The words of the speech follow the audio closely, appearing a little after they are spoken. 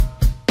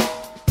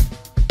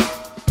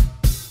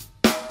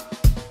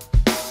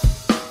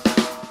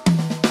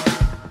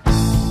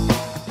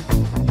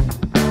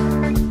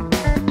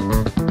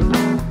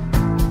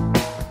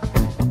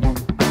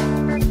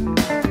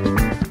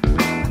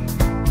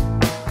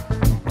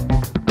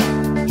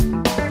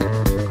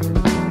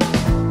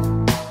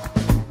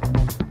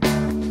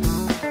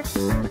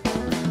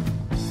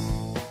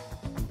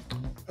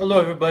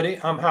Hello, everybody.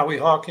 I'm Howie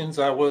Hawkins.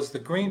 I was the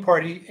Green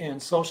Party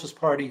and Socialist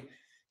Party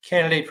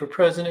candidate for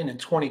president in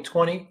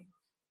 2020.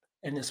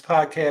 And this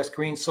podcast,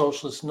 Green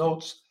Socialist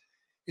Notes,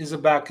 is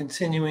about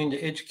continuing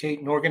to educate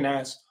and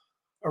organize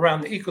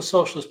around the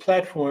eco-socialist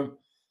platform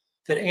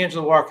that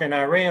Angela Walker and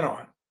I ran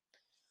on.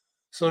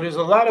 So there's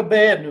a lot of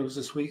bad news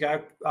this week.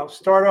 I'll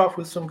start off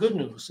with some good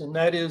news, and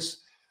that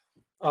is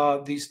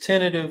these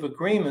tentative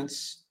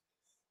agreements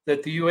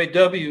that the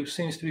UAW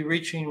seems to be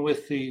reaching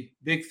with the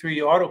big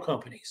three auto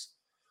companies.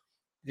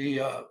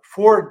 The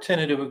Ford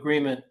tentative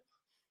agreement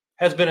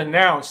has been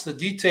announced. The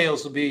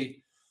details will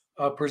be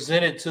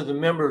presented to the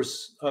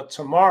members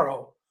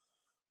tomorrow.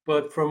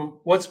 But from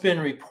what's been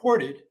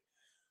reported,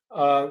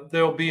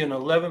 there'll be an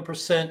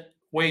 11%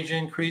 wage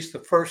increase the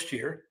first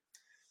year,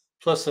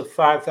 plus a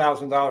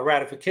 $5,000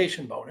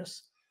 ratification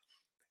bonus.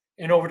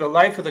 And over the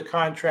life of the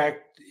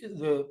contract,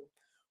 the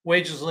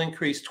wages will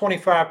increase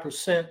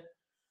 25%,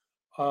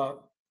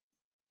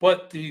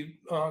 but the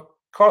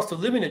cost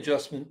of living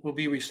adjustment will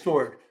be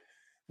restored,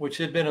 which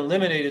had been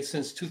eliminated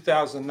since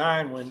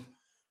 2009 when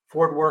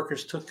Ford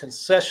workers took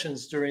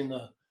concessions during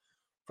the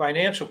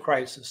financial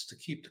crisis to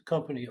keep the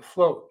company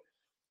afloat.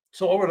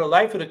 So over the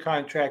life of the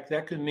contract,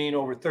 that could mean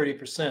over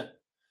 30%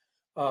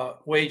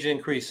 wage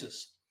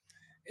increases.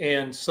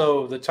 And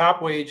so the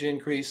top wage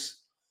increase,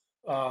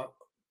 if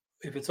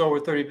it's over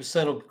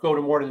 30%, will go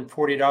to more than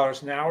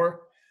 $40 an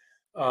hour.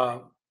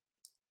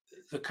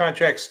 The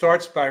contract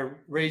starts by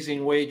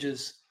raising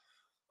wages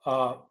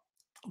by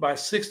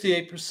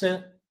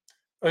 68%.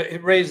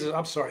 It raises,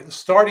 the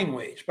starting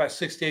wage by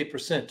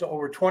 68% to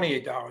over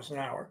 $28 an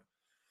hour.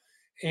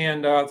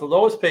 And the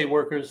lowest paid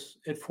workers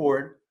at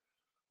Ford,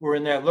 who are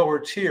in that lower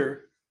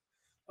tier,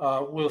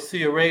 will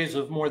see a raise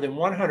of more than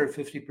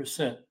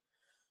 150%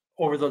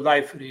 over the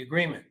life of the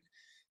agreement.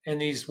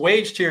 And these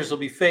wage tiers will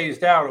be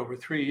phased out over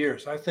 3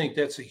 years. I think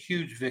that's a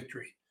huge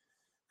victory,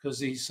 because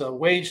these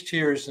wage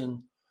tiers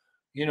in,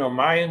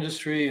 my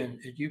industry and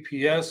at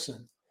UPS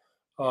and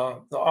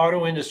the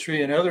auto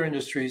industry and other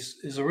industries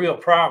is a real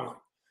problem.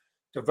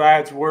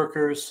 Divides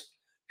workers.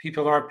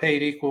 People aren't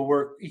paid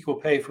equal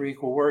pay for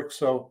equal work.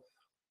 So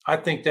I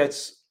think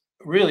that's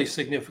really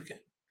significant.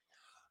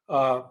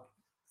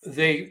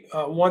 They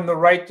won the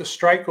right to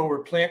strike over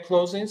plant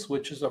closings,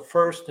 which is a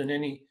first in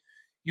any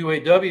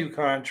UAW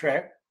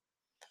contract.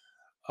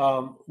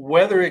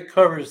 Whether it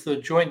covers the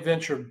joint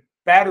venture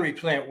battery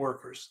plant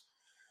workers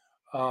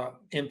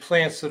in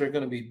plants that are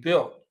going to be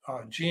built.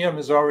 GM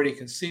has already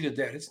conceded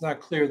that. It's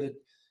not clear that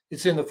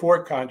it's in the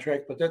Ford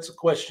contract, but that's a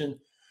question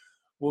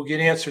we'll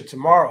get answered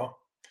tomorrow.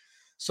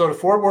 So the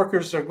Ford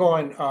workers are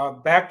going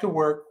back to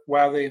work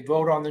while they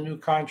vote on the new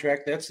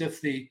contract. That's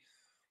if the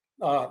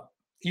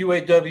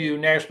UAW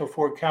National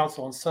Ford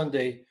Council on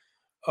Sunday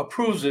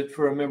approves it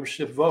for a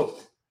membership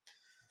vote.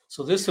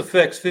 So this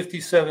affects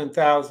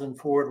 57,000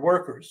 Ford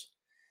workers.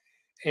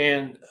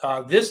 And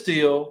this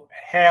deal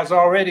has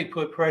already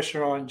put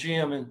pressure on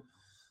GM and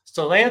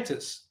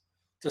Stellantis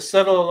to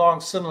settle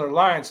along similar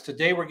lines.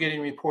 Today we're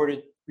getting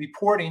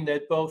reporting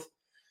that both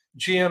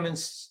GM and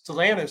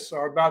Stellantis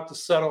are about to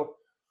settle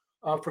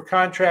for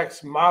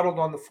contracts modeled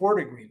on the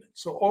Ford agreement.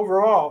 So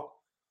overall,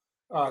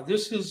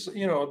 this is,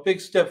 a big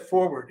step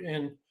forward.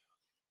 And,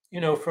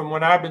 from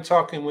when I've been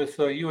talking with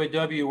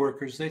UAW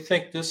workers, they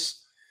think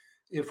this,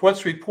 if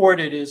what's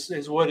reported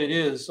is what it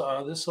is,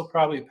 this will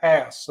probably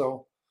pass.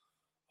 So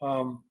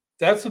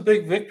that's a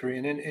big victory.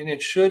 And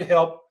it should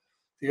help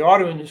the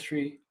auto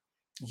industry,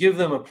 give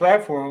them a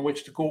platform in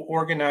which to go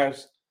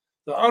organize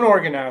the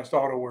unorganized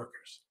auto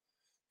workers.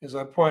 As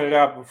I pointed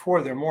out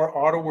before, there are more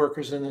auto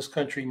workers in this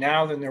country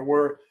now than there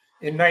were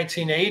in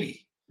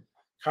 1980,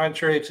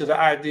 contrary to the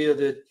idea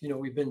that,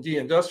 we've been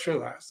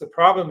deindustrialized. The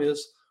problem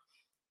is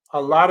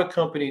a lot of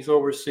companies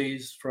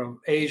overseas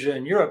from Asia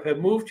and Europe have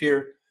moved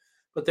here,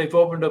 but they've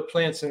opened up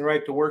plants in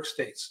right-to-work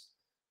states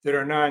that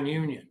are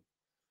non-union.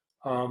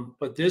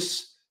 But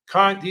these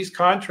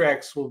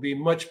contracts will be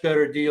much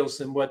better deals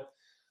than what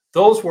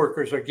those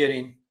workers are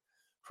getting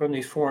from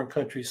these foreign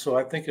countries. So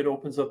I think it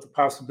opens up the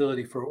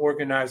possibility for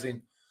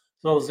organizing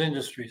those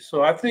industries.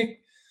 So I think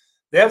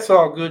that's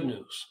all good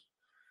news.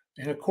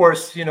 And of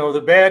course,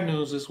 the bad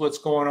news is what's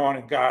going on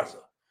in Gaza.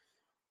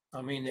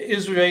 I mean, the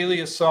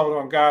Israeli assault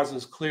on Gaza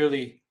is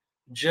clearly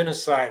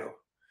genocidal.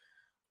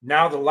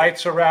 Now the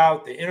lights are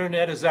out, the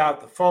internet is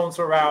out, the phones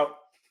are out.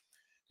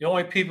 The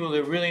only people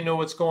that really know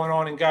what's going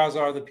on in Gaza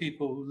are the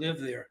people who live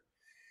there.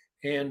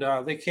 And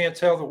they can't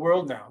tell the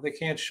world now. They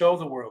can't show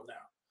the world now.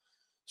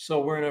 So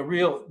we're in a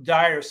real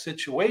dire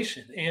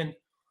situation. And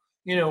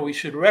we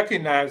should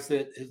recognize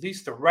that at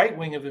least the right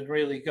wing of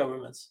Israeli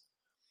governments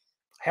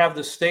have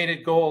the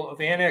stated goal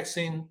of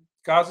annexing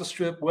Gaza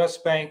Strip,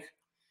 West Bank,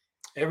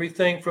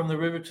 everything from the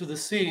river to the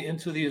sea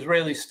into the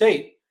Israeli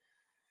state.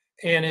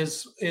 And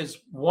as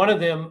one of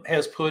them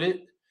has put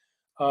it,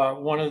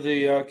 one of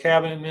the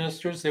cabinet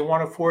ministers, they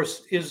want to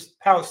force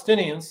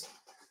Palestinians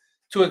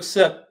to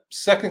accept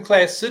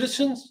second-class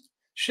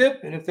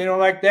citizenship. And if they don't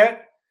like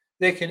that,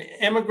 they can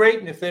emigrate.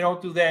 And if they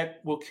don't do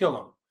that, we'll kill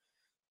them.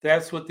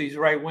 That's what these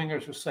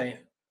right-wingers are saying.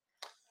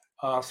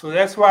 So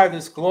that's why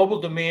this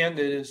global demand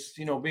that is,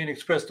 being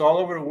expressed all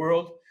over the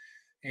world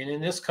and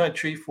in this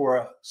country for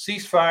a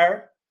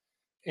ceasefire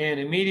and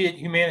immediate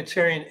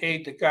humanitarian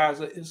aid to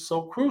Gaza is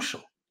so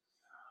crucial.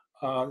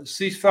 The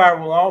ceasefire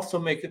will also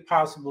make it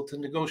possible to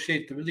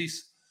negotiate the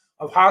release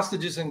of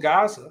hostages in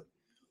Gaza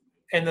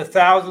and the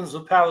thousands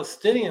of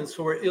Palestinians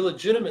who are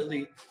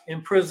illegitimately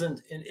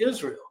imprisoned in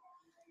Israel.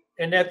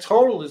 And that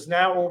total is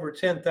now over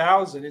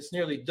 10,000. It's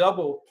nearly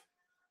double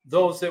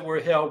those that were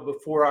held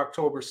before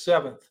October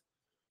 7th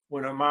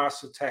when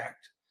Hamas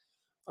attacked.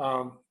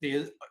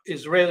 The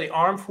Israeli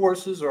armed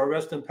forces are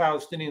arresting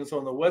Palestinians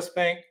on the West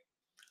Bank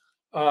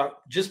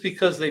just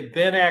because they've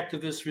been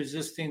activists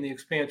resisting the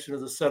expansion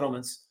of the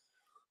settlements,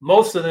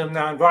 most of them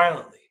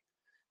nonviolently.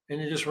 And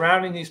they're just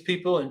rounding these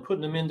people and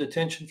putting them in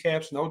detention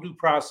camps, no due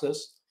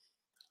process.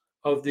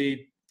 Of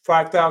the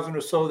 5,000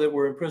 or so that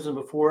were in prison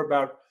before,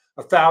 about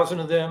 1,000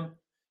 of them,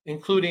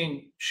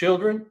 including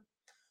children,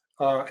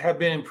 have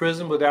been in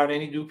prison without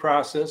any due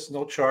process,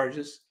 no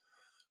charges.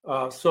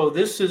 So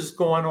this is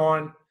going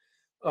on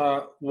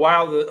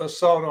while the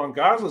assault on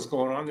Gaza is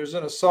going on. There's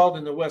an assault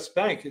in the West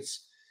Bank.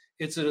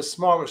 It's at a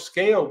smaller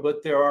scale,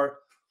 but there are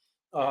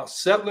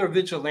settler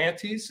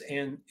vigilantes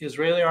and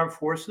Israeli armed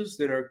forces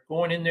that are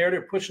going in there.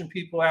 They're pushing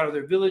people out of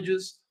their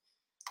villages.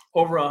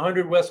 Over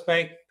 100 West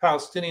Bank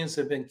Palestinians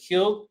have been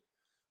killed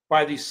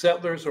by these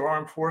settlers or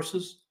armed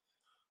forces.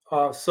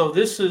 So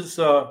this is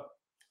an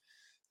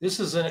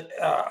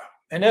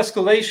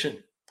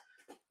escalation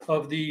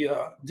of the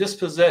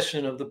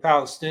dispossession of the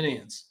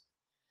Palestinians.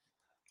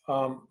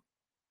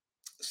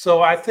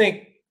 So I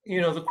think,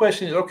 the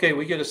question is, okay,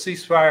 we get a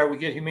ceasefire, we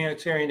get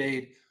humanitarian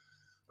aid,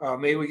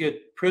 maybe we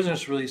get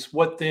prisoners released,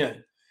 what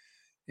then?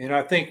 And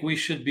I think we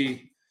should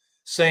be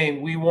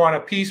saying we want a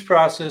peace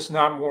process,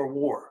 not more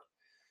war.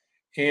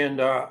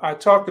 And I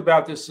talked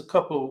about this a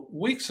couple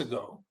weeks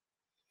ago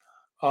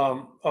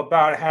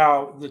about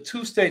how the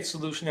two-state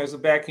solution has the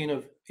backing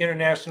of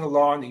international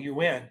law and the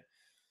UN,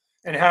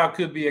 and how it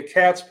could be a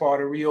cat's paw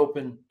to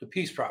reopen the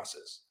peace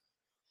process.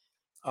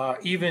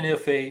 Even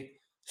if a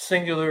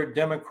singular,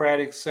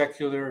 democratic,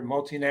 secular,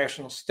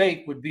 multinational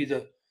state would be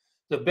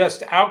the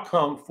best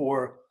outcome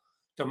for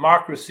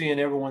democracy and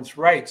everyone's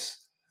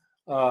rights,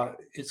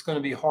 it's going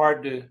to be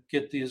hard to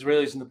get the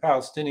Israelis and the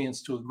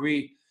Palestinians to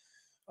agree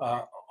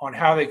on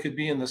how they could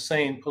be in the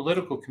same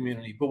political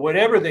community. But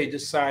whatever they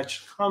decide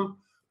should come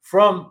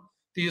from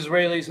the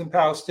Israelis and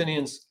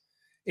Palestinians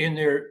in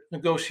their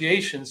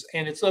negotiations,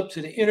 and it's up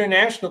to the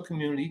international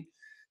community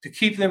to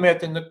keep them at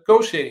the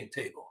negotiating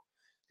table.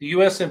 The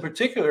U.S. in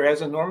particular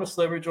has enormous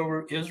leverage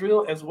over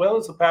Israel as well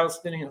as the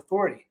Palestinian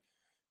Authority,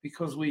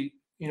 because we,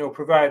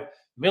 provide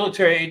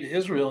military aid to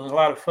Israel and a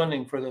lot of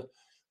funding for the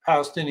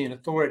Palestinian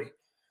Authority.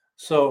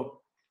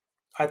 So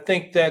I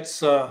think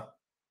that's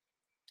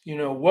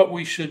what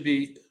we should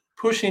be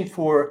pushing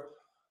for,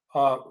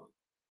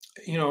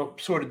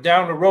 sort of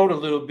down the road a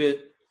little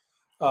bit,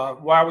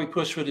 while we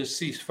push for this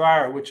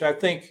ceasefire, which I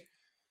think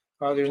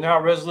there's now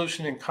a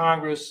resolution in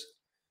Congress.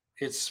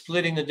 It's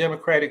splitting the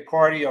Democratic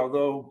Party,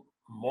 although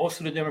most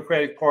of the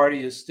Democratic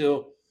Party is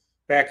still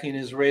backing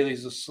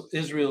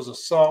Israel's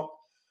assault.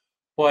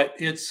 But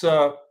it's,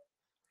 and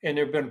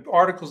there have been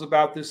articles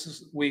about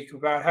this week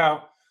about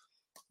how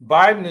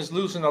Biden is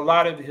losing a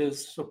lot of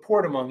his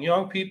support among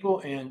young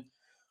people and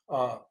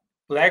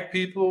Black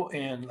people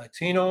and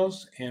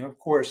Latinos, and of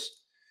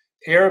course,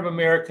 Arab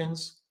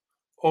Americans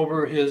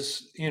over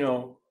his,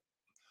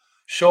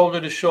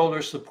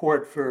 shoulder-to-shoulder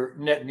support for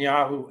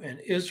Netanyahu and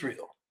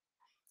Israel.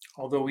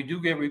 Although we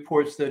do get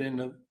reports that in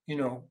the,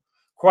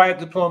 quiet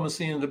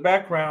diplomacy in the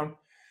background,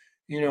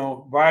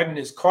 Biden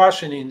is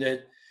cautioning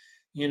that,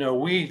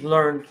 we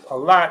learned a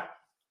lot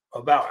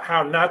about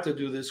how not to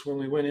do this when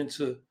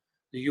the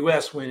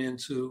U.S. went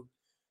into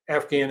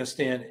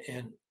Afghanistan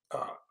and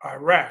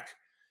Iraq.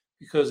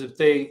 Because if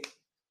they,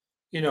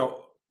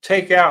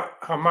 take out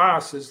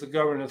Hamas as the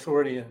governing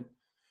authority in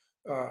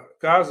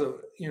Gaza,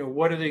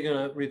 what are they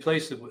going to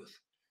replace it with?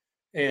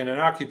 And an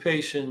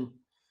occupation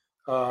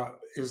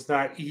is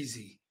not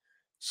easy.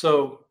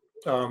 So,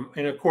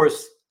 and of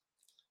course,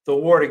 the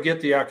war to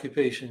get the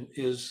occupation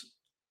is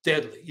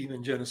deadly,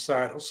 even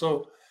genocidal.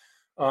 So,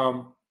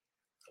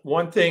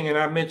 one thing, and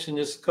I mentioned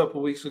this a couple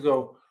of weeks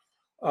ago,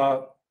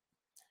 the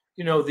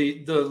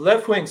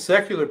left-wing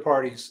secular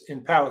parties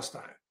in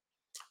Palestine,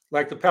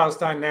 like the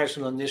Palestine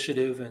National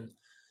Initiative and,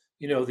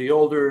 the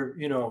older,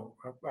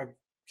 I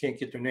can't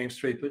get their names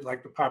straight, but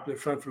like the Popular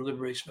Front for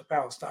Liberation of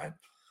Palestine,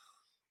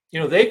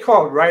 they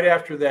called right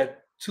after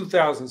that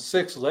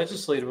 2006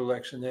 legislative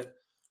election that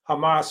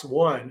Hamas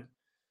won,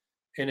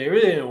 and they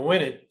really didn't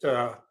win it.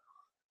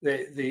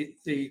 They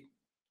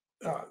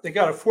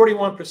got a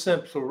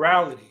 41%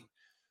 plurality,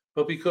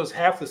 but because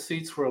half the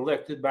seats were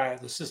elected by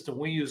the system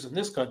we use in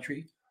this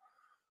country,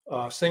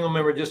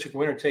 single-member district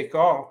winner take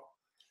all,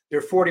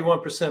 their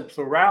 41%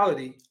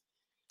 plurality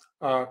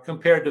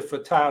compared to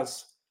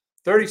Fatah's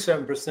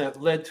 37%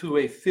 led to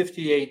a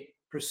 58%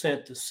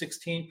 to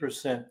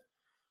 16%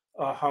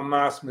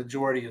 Hamas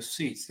majority of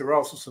seats. There were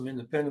also some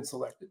independents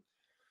elected.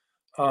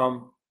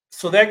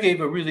 So that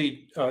gave a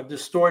really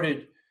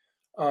distorted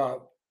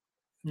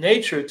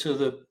nature to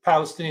the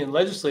Palestinian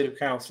Legislative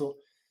Council,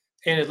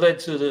 and it led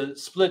to the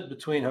split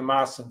between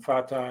Hamas and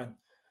Fatah,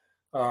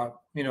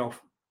 and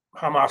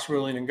Hamas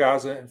ruling in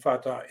Gaza and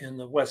Fatah in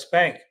the West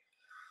Bank.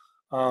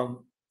 And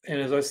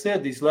as I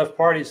said, these left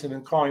parties have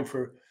been calling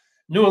for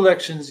new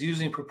elections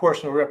using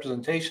proportional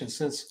representation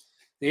since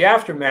the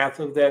aftermath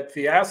of that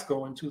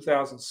fiasco in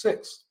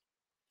 2006.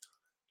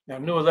 Now,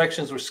 new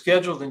elections were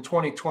scheduled in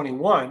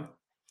 2021,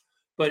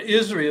 but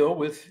Israel,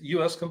 with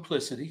U.S.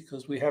 complicity,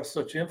 because we have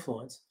such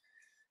influence,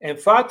 and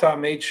Fatah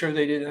made sure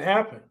they didn't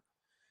happen.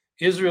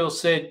 Israel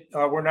said,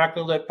 we're not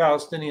going to let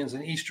Palestinians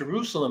in East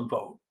Jerusalem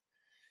vote.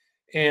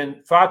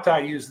 And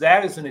Fatah used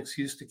that as an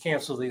excuse to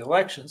cancel the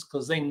elections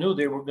because they knew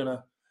they were going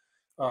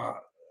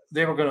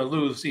to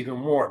lose even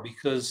more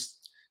because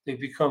they've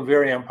become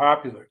very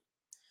unpopular.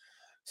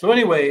 So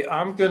anyway,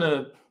 I'm going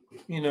to,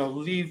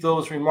 leave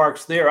those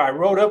remarks there. I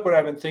wrote up what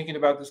I've been thinking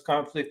about this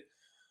conflict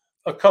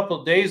a couple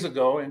of days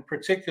ago, in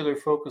particular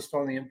focused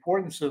on the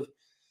importance of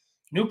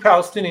new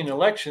Palestinian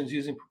elections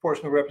using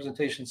proportional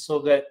representation so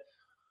that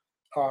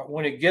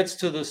when it gets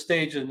to the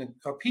stage in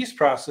a peace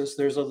process,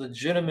 there's a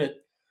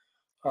legitimate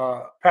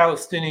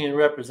Palestinian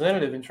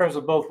representative in terms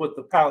of both what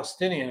the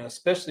Palestinian,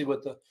 especially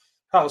what the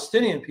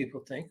Palestinian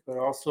people think, but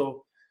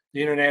also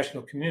the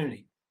international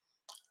community.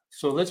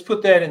 So let's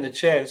put that in the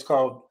chat. It's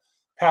called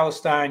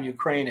Palestine,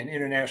 Ukraine, and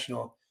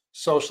International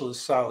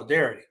Socialist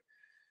Solidarity.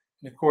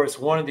 And of course,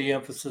 one of the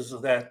emphases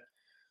of that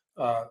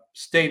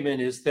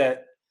statement is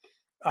that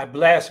I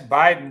blast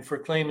Biden for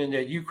claiming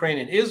that Ukraine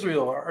and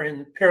Israel are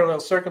in parallel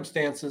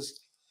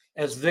circumstances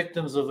as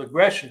victims of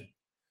aggression,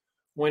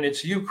 when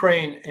it's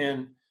Ukraine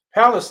and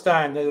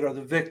Palestine that are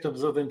the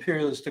victims of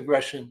imperialist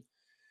aggression,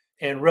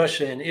 and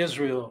Russia and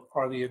Israel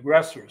are the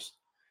aggressors.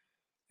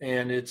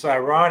 And it's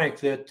ironic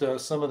that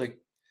some of the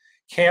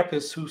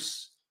campists who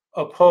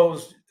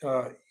oppose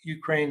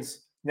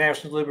Ukraine's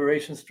national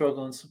liberation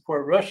struggle and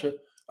support Russia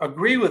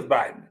agree with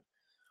Biden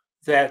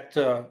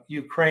that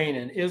Ukraine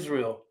and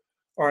Israel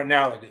are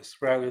analogous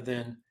rather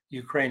than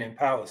Ukraine and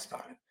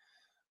Palestine.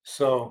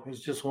 So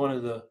it's just one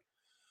of the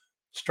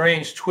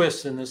strange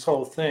twists in this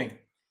whole thing.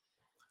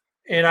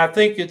 And I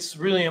think it's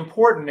really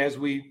important, as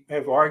we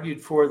have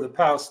argued for the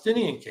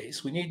Palestinian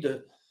case, we need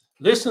to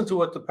listen to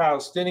what the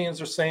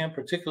Palestinians are saying,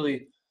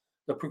 particularly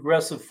the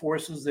progressive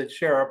forces that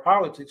share our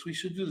politics. We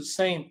should do the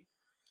same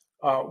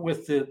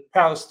with the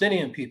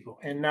Palestinian people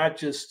and not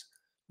just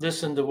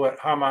listen to what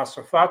Hamas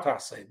or Fatah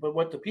say, but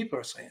what the people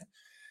are saying.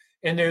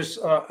 And there's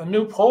a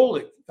new poll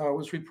that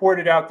was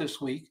reported out this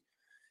week.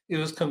 It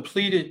was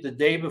completed the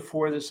day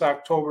before this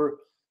October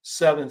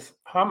 7th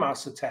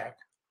Hamas attack.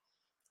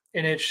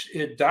 And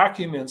it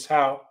documents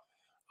how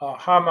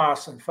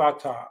Hamas and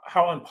Fatah,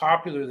 how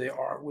unpopular they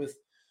are with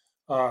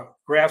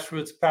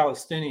grassroots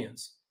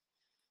Palestinians.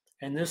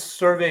 And this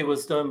survey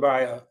was done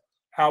by an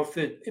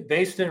outfit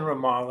based in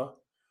Ramallah.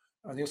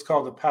 I think it's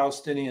called the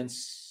Palestinian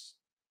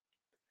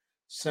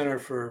Center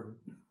for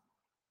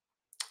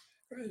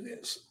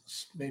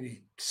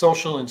maybe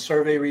Social and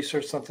Survey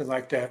Research, something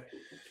like that.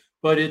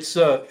 But it's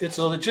a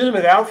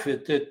legitimate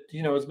outfit that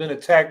has been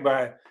attacked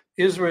by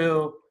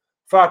Israel,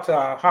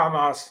 Fatah,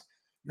 Hamas.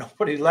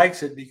 Nobody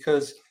likes it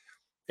because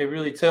it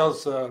really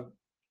tells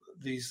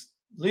these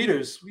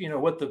leaders,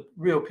 what the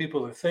real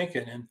people are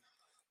thinking. And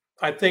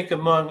I think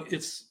among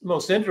its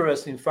most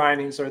interesting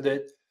findings are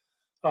that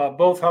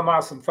both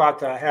Hamas and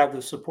Fatah have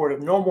the support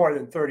of no more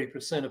than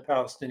 30% of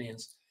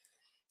Palestinians,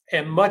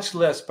 and much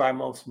less by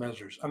most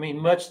measures. I mean,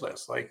 much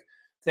less. Like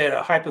they had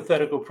a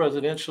hypothetical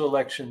presidential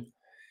election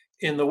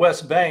in the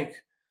West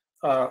Bank.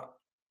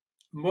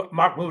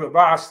 Mahmoud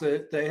Abbas,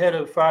 the head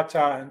of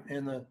Fatah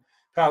and the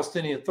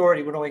Palestinian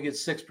Authority, would only get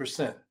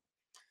 6%.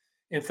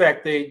 In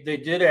fact, they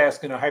did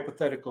ask in a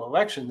hypothetical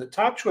election. The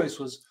top choice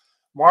was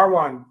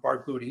Marwan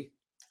Barghouti,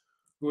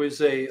 who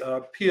is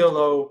a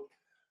PLO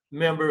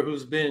member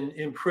who's been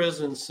in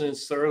prison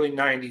since the early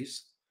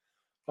 90s.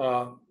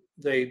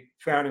 They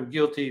found him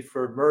guilty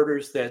for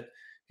murders that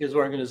his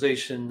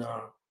organization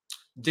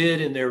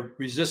did in their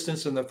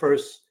resistance in the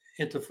first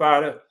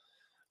Intifada.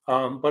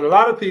 But a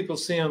lot of people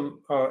see him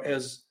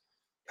as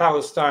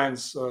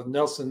Palestine's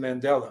Nelson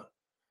Mandela,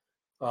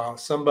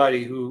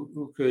 somebody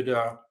who could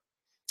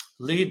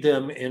lead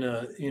them in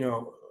a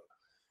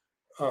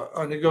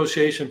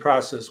negotiation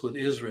process with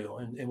Israel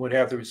and would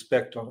have the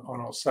respect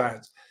on all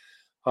sides.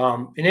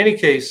 In any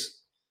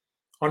case,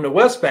 on the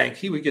West Bank,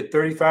 he would get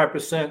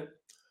 35%.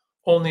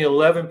 Only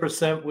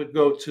 11% would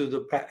go to the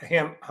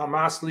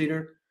Hamas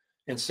leader,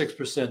 and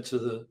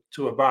 6%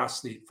 to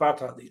Abbas, the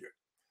Fatah leader.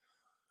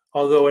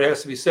 Although it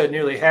has to be said,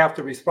 nearly half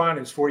the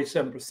respondents,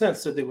 47%,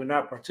 said they would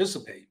not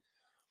participate.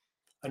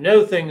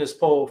 Another thing this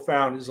poll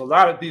found is a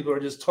lot of people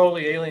are just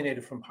totally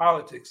alienated from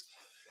politics,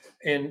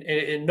 and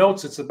it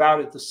notes it's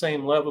about at the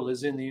same level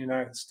as in the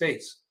United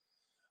States.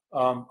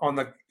 On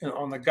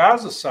the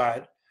Gaza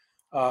side,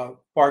 Marwan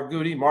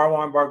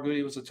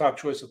Barghouti was the top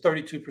choice of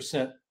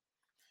 32%.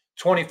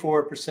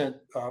 24%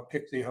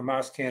 picked the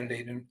Hamas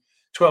candidate and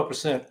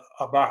 12%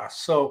 Abbas.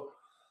 So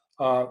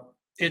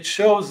it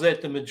shows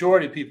that the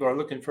majority of people are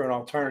looking for an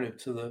alternative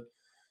to the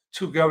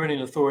two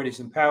governing authorities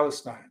in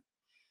Palestine.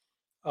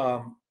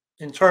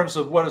 In terms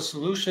of what a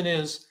solution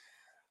is,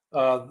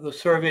 the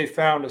survey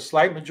found a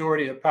slight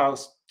majority of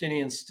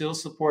Palestinians still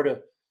support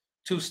a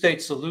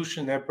two-state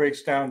solution that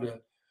breaks down to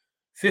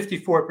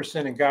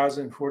 54% in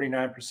Gaza and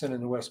 49% in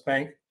the West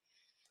Bank.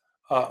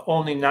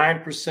 Only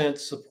 9%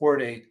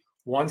 support a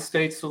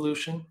one-state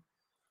solution,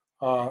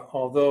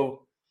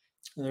 although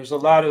there's a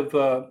lot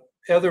of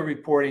other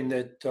reporting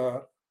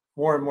that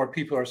more and more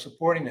people are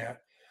supporting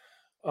that.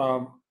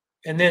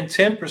 And then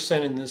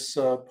 10% in this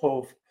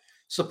poll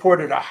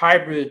supported a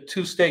hybrid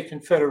two-state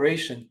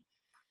confederation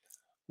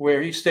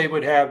where each state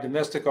would have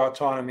domestic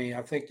autonomy.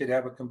 I think they'd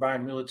have a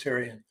combined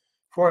military and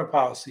foreign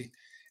policy,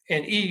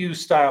 and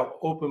EU-style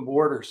open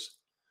borders.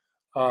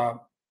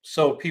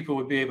 So people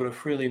would be able to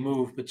freely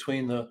move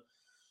between the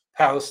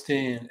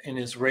Palestinian and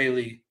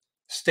Israeli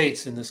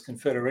states in this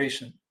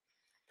confederation.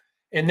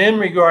 And then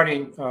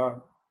regarding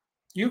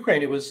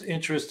Ukraine, it was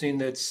interesting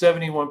that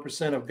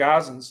 71% of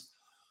Gazans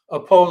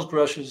opposed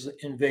Russia's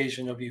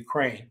invasion of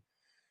Ukraine,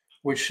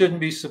 which shouldn't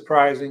be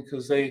surprising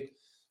because they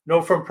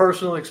know from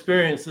personal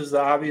experiences the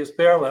obvious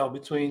parallel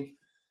between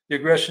the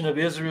aggression of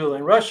Israel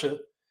and Russia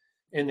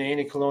and the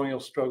anti-colonial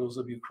struggles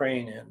of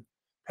Ukraine and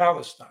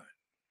Palestine.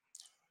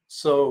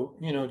 So,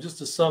 just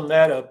to sum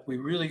that up, we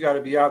really got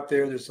to be out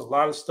there. There's a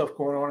lot of stuff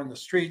going on in the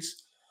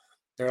streets.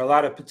 There are a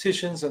lot of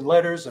petitions and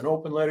letters and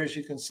open letters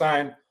you can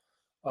sign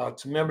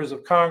to members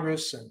of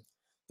Congress and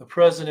the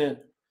president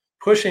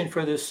pushing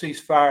for this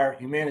ceasefire,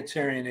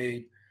 humanitarian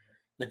aid,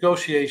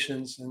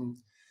 negotiations.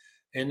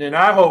 And then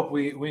I hope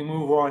we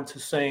move on to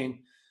saying,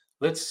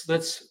 let's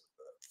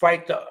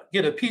fight to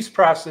get a peace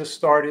process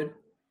started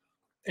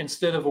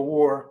instead of a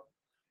war.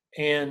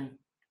 And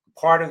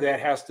part of that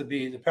has to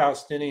be the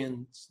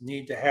Palestinians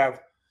need to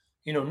have,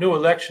 new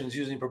elections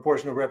using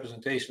proportional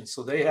representation.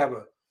 So they have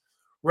a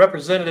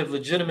representative,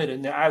 legitimate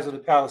in the eyes of the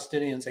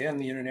Palestinians and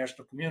the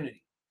international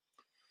community.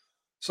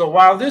 So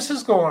while this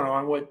is going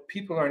on, what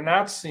people are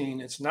not seeing,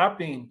 it's not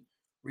being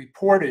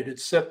reported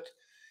except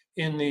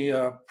in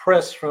the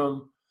press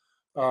from,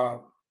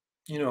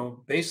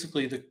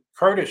 basically the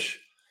Kurdish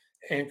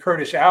and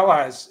Kurdish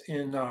allies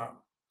in the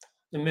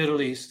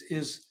Middle East,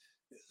 is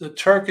the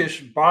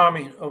Turkish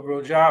bombing of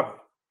Rojava.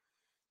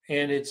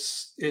 And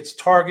it's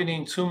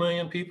targeting 2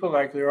 million people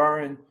like there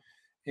are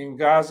in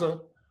Gaza.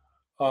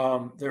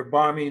 They're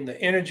bombing the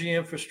energy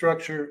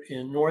infrastructure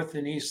in North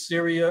and East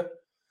Syria.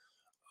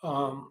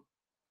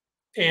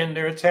 And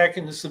they're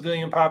attacking the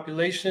civilian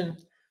population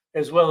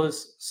as well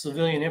as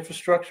civilian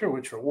infrastructure,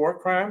 which are war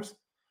crimes.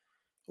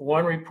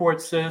 One report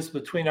says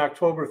between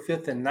October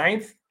 5th and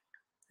 9th,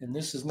 and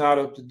this is not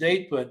up to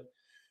date, but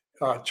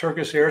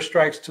Turkish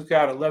airstrikes took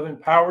out 11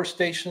 power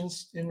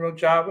stations in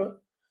Rojava,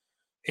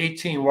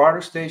 18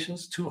 water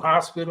stations, 2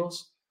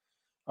 hospitals,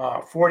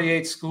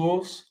 48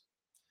 schools,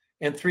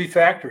 and 3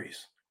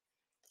 factories.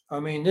 I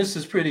mean, this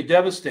is pretty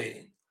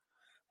devastating.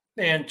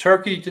 And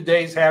Turkey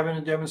today is having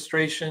a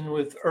demonstration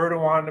with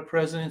Erdogan, the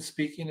president,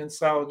 speaking in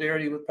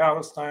solidarity with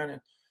Palestine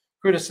and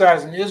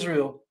criticizing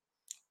Israel.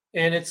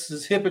 And it's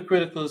as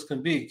hypocritical as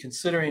can be,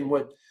 considering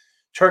what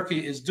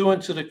Turkey is doing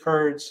to the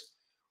Kurds.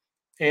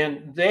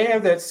 And they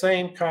have that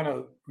same kind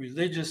of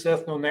religious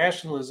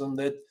ethno-nationalism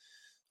that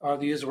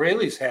the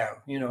Israelis have.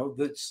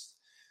 That's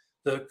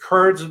the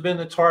Kurds have been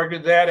the target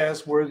of that,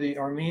 as were the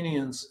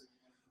Armenians,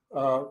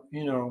 about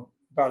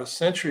a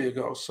century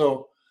ago.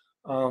 So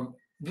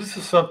this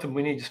is something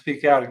we need to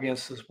speak out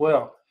against as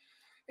well.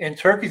 And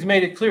Turkey's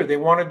made it clear they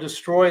want to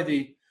destroy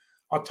the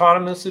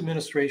autonomous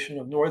administration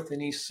of North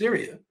and East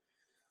Syria,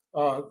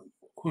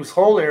 whose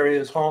whole area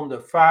is home to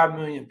 5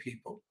 million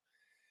people.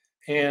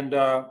 And,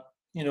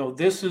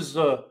 this is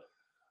a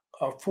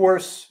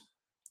force,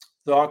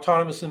 the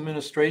autonomous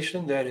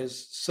administration, that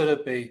has set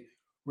up a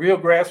real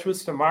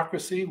grassroots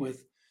democracy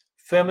with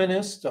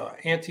feminist,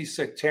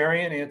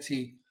 anti-sectarian,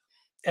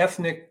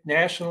 anti-ethnic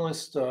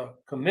nationalist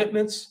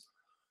commitments.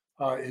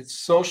 It's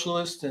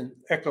socialist and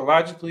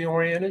ecologically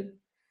oriented.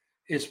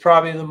 It's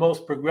probably the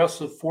most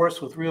progressive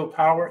force with real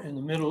power in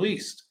the Middle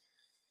East.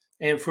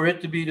 And for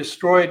it to be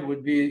destroyed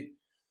would be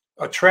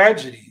a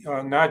tragedy,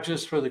 not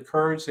just for the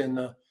Kurds and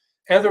the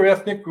other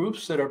ethnic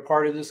groups that are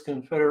part of this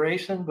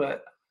confederation,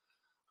 but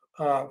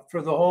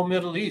for the whole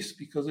Middle East,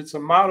 because it's a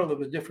model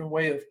of a different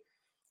way of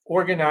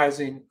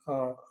organizing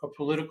a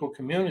political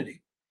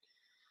community.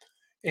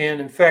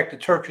 And in fact, the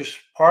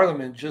Turkish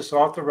parliament just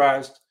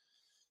authorized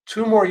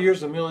 2 more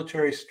years of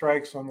military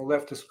strikes on the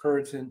leftist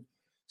Kurds in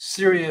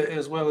Syria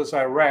as well as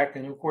Iraq.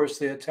 And of course,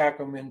 they attack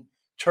them in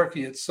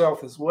Turkey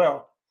itself as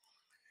well.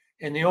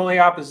 And the only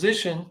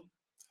opposition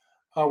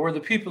were the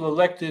people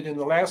elected in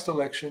the last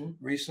election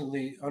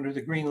recently under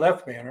the Green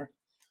Left banner,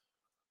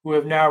 who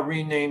have now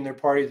renamed their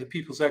party the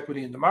People's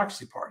Equity and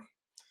Democracy Party.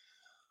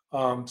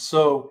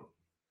 So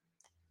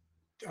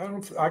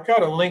I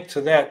got a link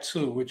to that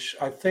too, which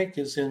I think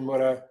is in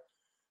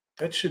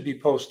that should be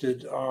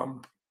posted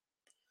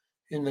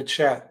in the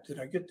chat. Did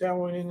I get that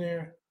one in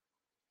there?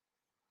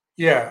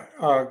 Yeah,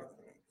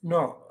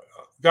 no,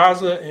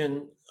 Gaza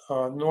and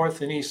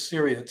North and East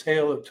Syria,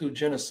 Tale of Two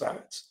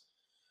Genocides.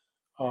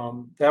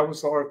 That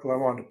was the article I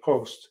wanted to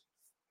post.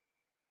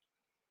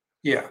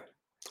 Yeah.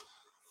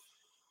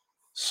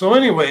 So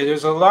anyway,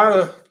 there's a lot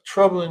of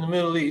trouble in the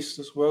Middle East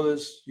as well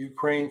as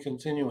Ukraine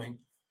continuing.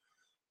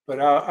 But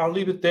I'll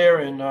leave it there,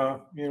 and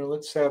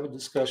let's have a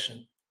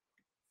discussion.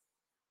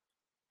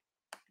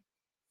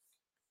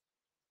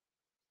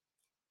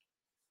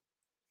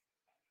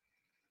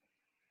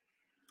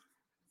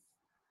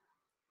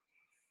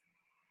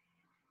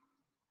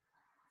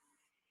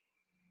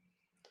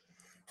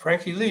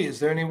 Frankie Lee, is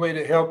there any way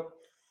to help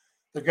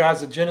the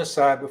Gaza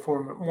genocide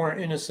before more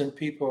innocent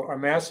people are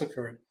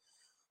massacred?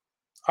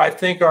 I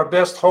think our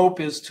best hope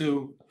is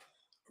to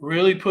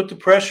really put the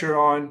pressure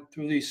on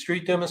through these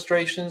street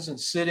demonstrations and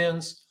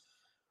sit-ins.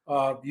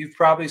 You've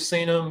probably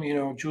seen them,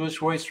 Jewish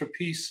Voice for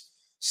Peace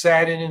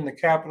sat in the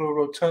Capitol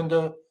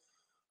Rotunda.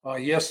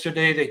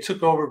 Yesterday, they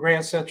took over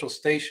Grand Central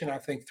Station. I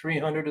think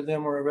 300 of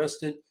them were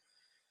arrested.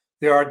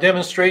 There are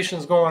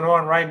demonstrations going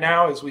on right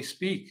now as we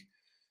speak.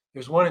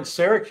 There's one in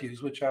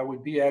Syracuse, which I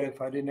would be at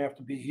if I didn't have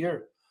to be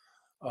here.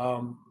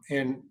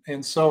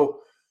 And so,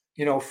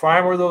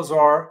 find where those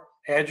are,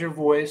 add your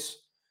voice.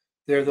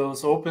 There are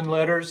those open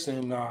letters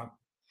and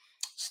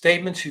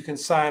statements you can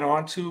sign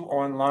on to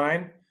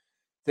online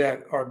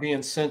that are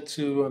being sent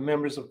to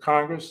members of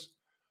Congress.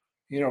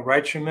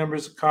 Write your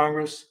members of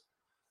Congress.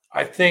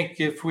 I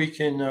think if we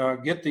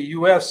can get the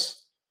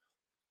U.S.,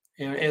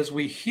 and as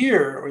we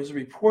hear or is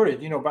reported,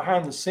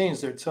 behind the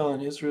scenes, they're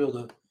telling Israel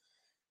to,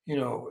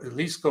 at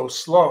least go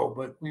slow,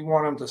 but we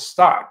want them to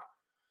stop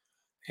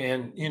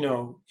and,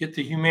 get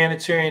the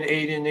humanitarian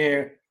aid in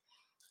there,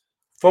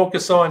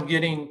 focus on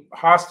getting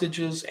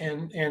hostages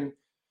and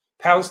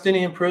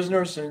Palestinian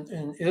prisoners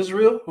in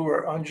Israel who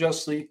are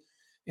unjustly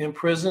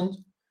imprisoned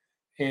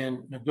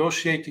and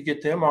negotiate to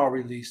get them all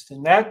released.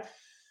 And that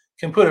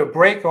can put a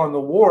brake on the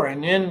war.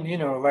 And then,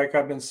 like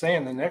I've been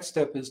saying, the next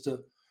step is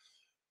to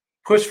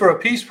push for a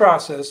peace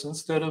process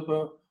instead of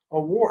a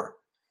war.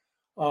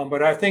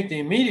 But I think the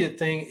immediate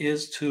thing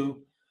is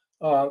to,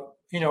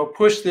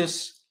 push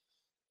this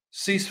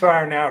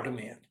ceasefire now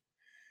demand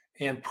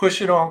and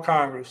push it on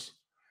Congress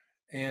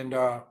and,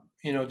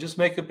 just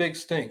make a big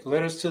stink.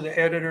 Letters to the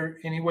editor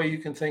any way you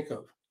can think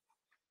of.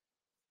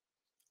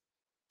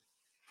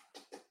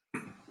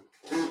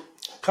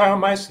 Kyle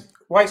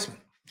Weissman,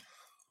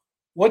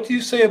 what do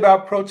you say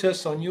about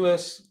protests on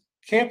U.S.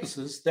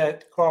 campuses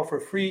that call for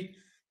free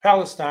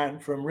Palestine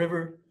from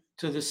river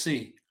to the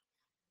sea?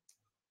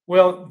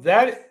 Well,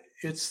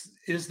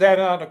 is that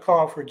not a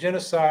call for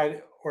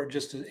genocide or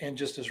just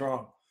as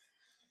wrong?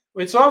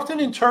 It's often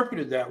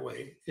interpreted that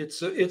way.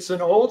 It's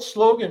an old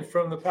slogan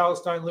from the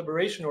Palestine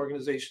Liberation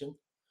Organization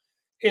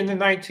in the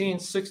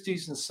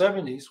 1960s and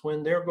 70s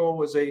when their goal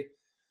was a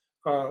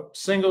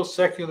single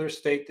secular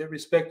state that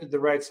respected the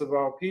rights of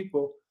all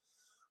people.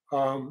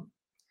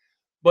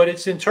 But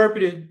it's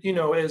interpreted,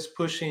 as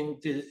pushing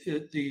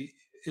the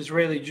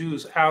Israeli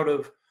Jews out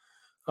of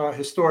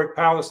historic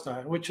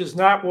Palestine, which is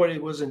not what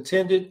it was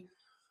intended.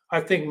 I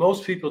think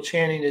most people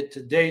chanting it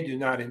today do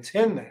not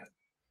intend that.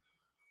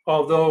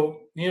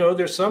 Although,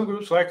 there's some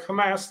groups like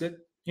Hamas that,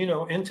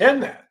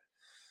 intend that.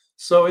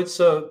 So it's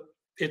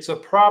a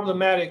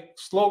problematic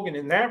slogan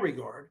in that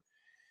regard.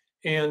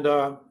 And,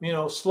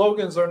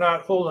 slogans are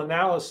not whole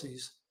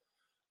analyses.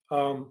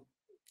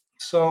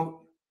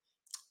 So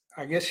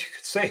I guess you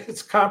could say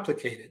it's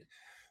complicated.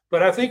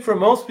 But I think for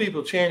most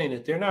people chanting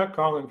it, they're not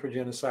calling for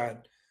genocide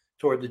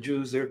toward the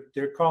Jews.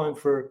 They're calling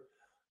for,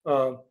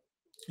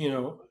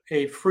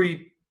 a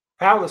free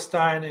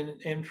Palestine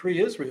and free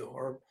Israel,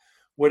 or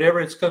whatever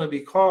it's going to be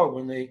called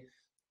when they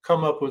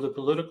come up with a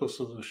political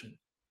solution.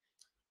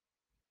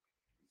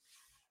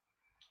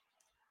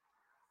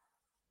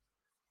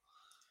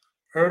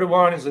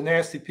 Erdogan is a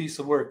nasty piece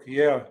of work.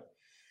 Yeah,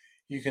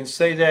 you can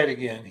say that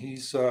again.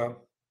 He's a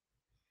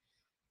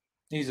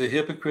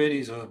hypocrite.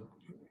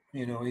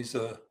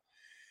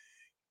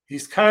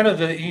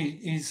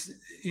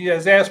 He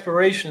has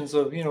aspirations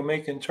of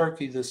making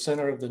Turkey the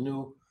center of the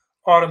new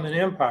Ottoman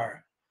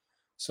Empire.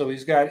 So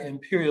he's got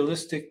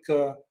imperialistic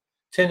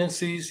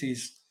tendencies.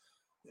 He's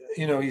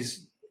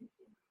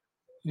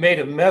made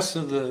a mess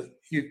of the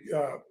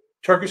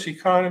Turkish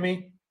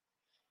economy.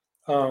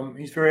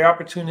 He's very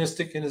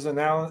opportunistic in his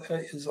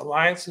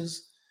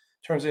alliances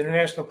in terms of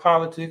international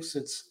politics.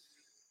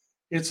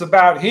 It's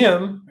about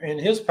him and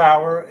his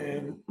power,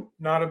 and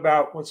not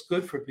about what's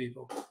good for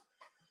people.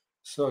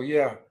 So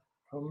yeah,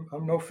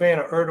 I'm no fan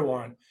of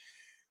Erdogan,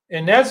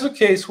 and that's a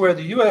case where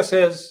the U.S.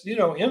 has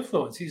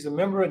influence. He's a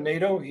member of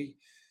NATO. He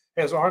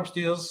has arms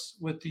deals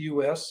with the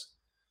U.S.,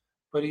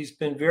 but he's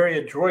been very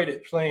adroit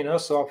at playing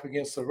us off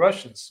against the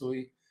Russians. So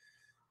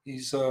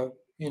he's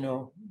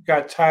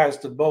got ties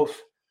to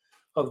both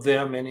of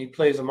them, and he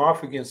plays them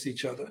off against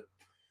each other.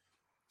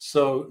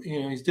 So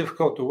he's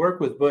difficult to work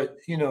with. But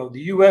the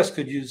U.S.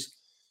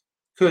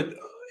 could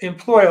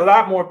employ a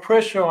lot more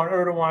pressure on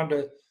Erdogan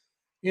to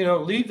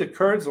leave the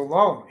Kurds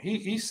alone.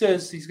 He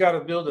says he's got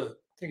to build I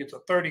think it's a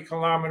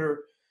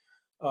 30-kilometer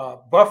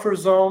buffer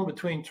zone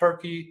between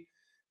Turkey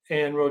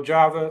and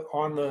Rojava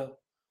on the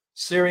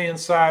Syrian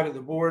side of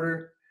the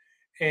border.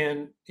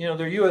 And, there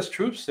are U.S.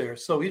 troops there.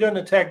 So he doesn't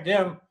attack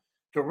them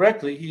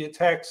directly. He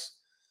attacks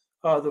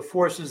the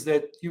forces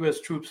that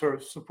U.S. troops are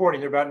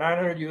supporting. There are about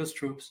 900 U.S.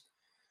 troops.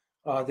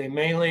 They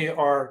mainly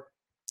are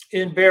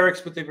in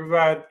barracks, but they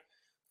provide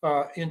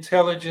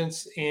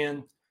intelligence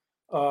and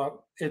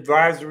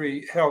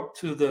advisory help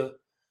to the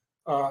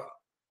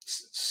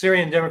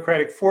Syrian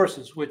Democratic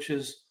Forces, which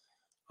is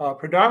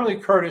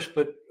predominantly Kurdish,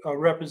 but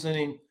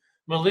representing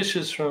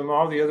militias from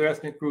all the other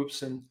ethnic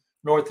groups in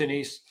north and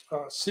east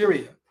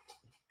Syria.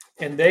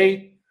 And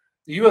the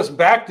U.S.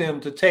 backed them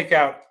to take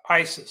out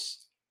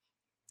ISIS,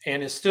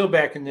 and is still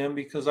backing them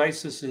because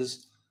ISIS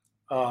is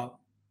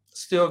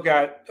still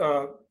got,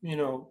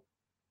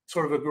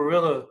 sort of a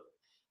guerrilla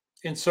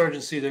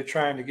insurgency they're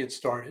trying to get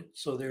started.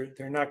 So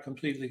they're not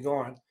completely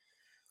gone.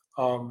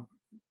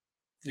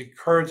 The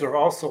Kurds are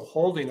also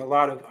holding a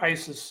lot of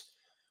ISIS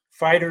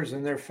fighters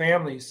and their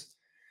families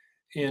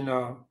in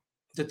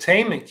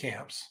detainment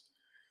camps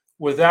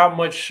without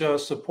much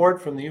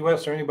support from the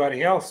U.S. or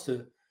anybody else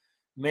to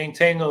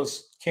maintain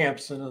those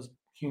camps in a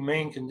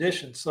humane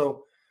condition.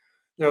 So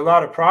there are a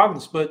lot of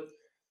problems, but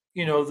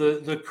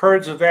the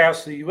Kurds have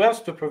asked the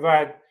U.S. to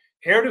provide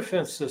air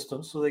defense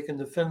systems so they can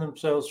defend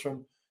themselves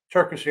from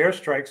Turkish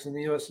airstrikes, and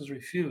the U.S. has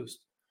refused.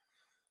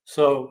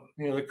 So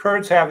the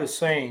Kurds have this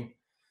saying,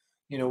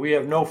 we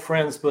have no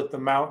friends but the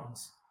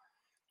mountains,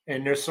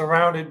 and they're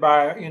surrounded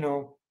by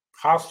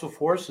hostile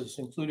forces,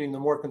 including the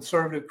more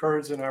conservative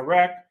Kurds in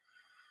Iraq,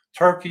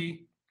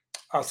 Turkey,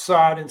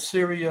 Assad in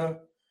Syria,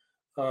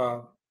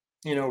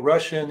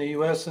 Russia and the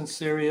U.S. in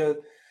Syria.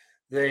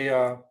 They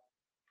are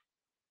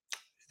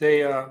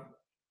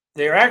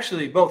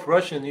actually, both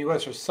Russia and the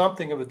U.S. are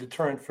something of a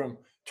deterrent from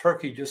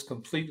Turkey just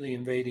completely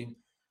invading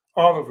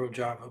all of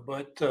Rojava.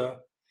 But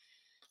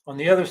on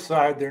the other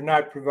side, they're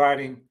not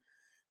providing,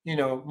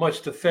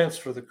 much defense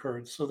for the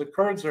Kurds. So the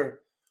Kurds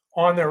are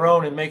on their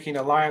own and making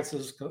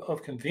alliances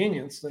of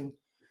convenience. And,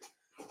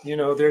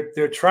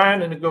 they're trying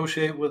to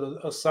negotiate with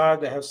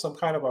Assad to have some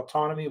kind of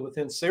autonomy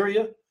within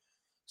Syria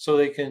so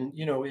they can,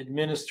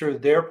 administer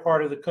their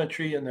part of the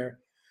country in their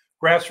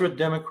grassroots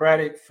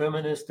democratic,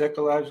 feminist,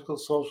 ecological,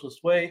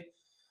 socialist way.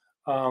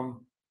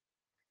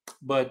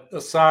 But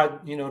Assad,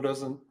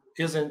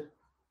 isn't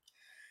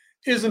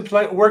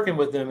working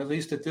with them, at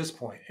least at this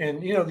point.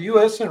 And the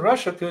U.S. and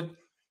Russia could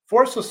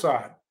force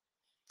Assad,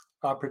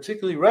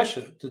 particularly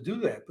Russia, to do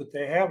that, but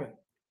they haven't.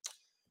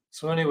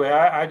 So anyway,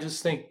 I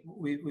just think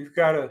we've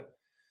got to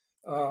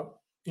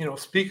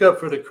speak up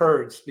for the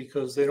Kurds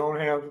because they don't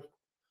have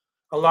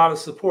a lot of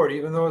support,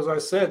 even though, as I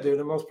said, they're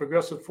the most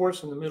progressive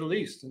force in the Middle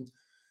East and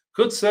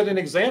could set an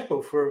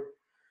example for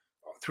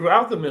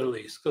throughout the Middle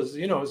East, because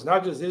it's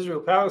not just Israel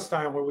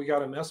Palestine where we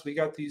got a mess. We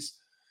got these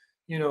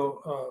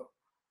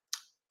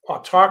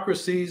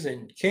autocracies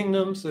and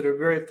kingdoms that are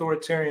very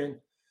authoritarian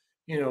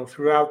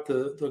throughout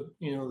the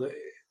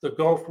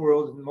Gulf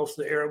world and most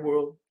of the Arab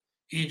world.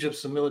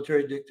 Egypt's a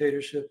military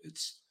dictatorship.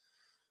 It's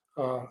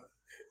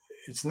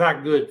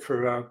not good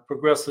for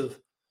progressive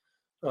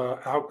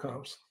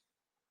outcomes.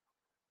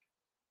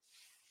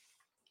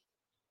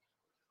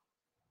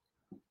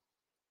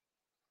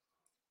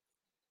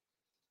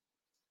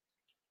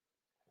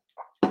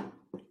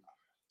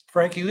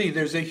 Frankie Lee,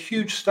 there's a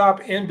huge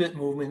Stop NBIT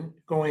movement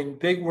going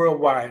big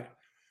worldwide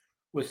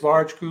with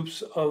large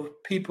groups of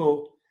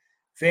people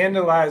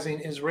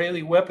vandalizing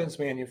Israeli weapons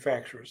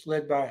manufacturers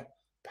led by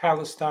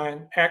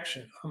Palestine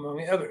Action,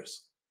 among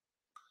others.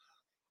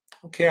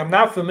 Okay, I'm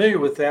not familiar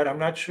with that. I'm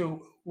not sure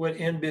what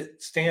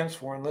NBIT stands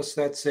for, unless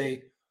that's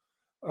a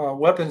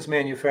weapons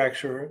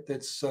manufacturer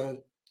that's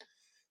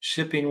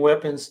shipping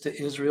weapons to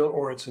Israel,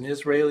 or it's an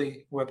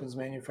Israeli weapons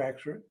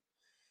manufacturer.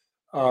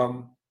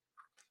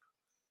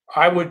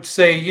 I would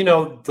say,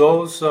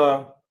 those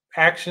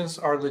actions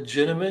are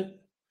legitimate.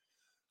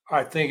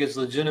 I think it's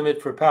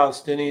legitimate for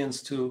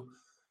Palestinians to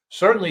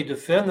certainly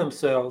defend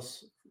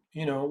themselves,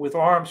 with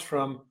arms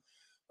from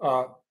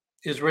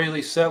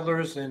Israeli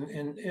settlers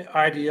and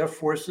IDF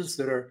forces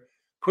that are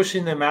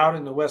pushing them out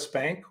in the West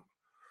Bank.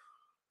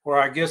 Or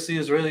I guess the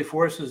Israeli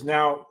forces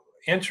now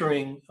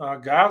entering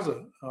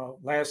Gaza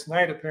last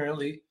night,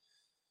 apparently,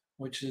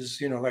 which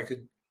is, like a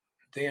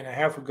day and a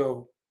half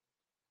ago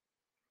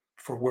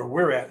for where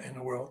we're at in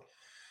the world.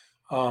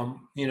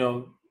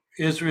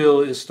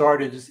 Israel has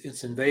started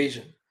its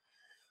invasion.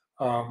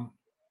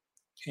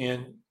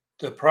 And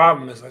the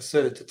problem, as I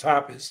said at the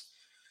top, is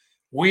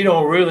we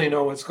don't really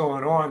know what's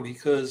going on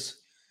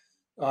because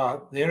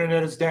the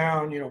internet is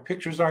down,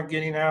 pictures aren't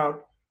getting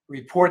out,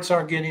 reports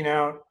aren't getting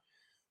out.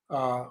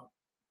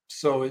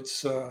 So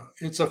it's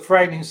a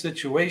frightening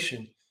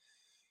situation,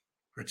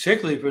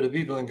 particularly for the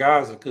people in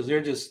Gaza, because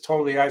they're just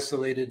totally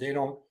isolated.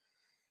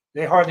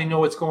 They hardly know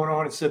what's going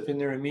on except in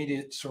their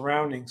immediate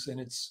surroundings, and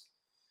it's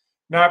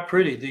not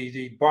pretty.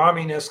 The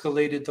bombing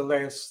escalated the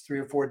last 3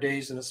 or 4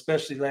 days, and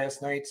especially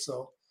last night.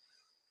 So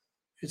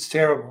it's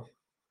terrible.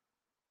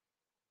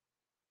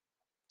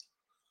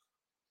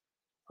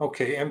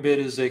 Okay, NBIT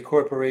is a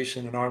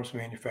corporation and arms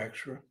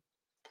manufacturer.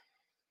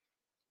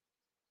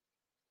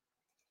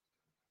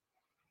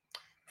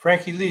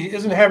 Frankie Lee,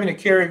 isn't having a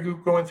carrier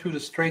group going through the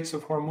Straits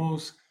of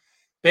Hormuz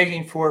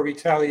begging for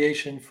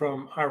retaliation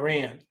from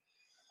Iran?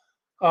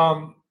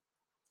 I'm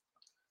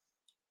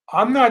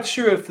not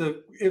sure if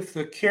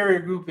the carrier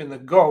group in the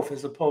Gulf,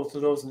 as opposed to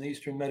those in the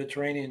Eastern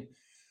Mediterranean,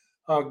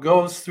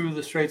 goes through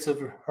the Straits of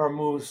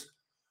Hormuz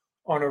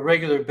on a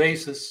regular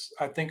basis.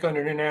 I think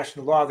under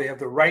international law they have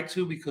the right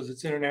to, because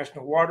it's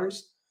international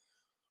waters.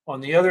 On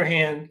the other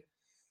hand,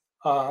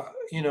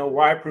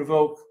 why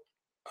provoke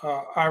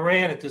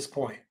Iran at this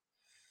point?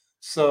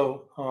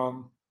 So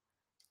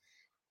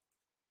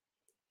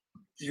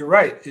you're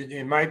right.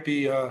 It might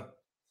be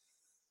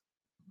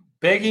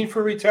begging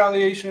for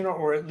retaliation,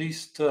 or at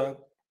least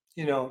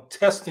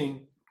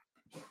testing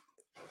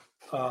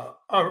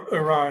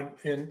Iran.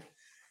 And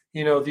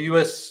the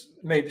U.S.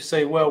 may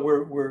say, well,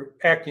 we're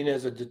acting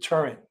as a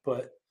deterrent,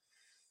 but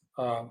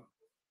I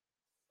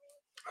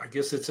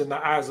guess it's in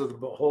the eyes of the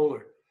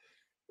beholder.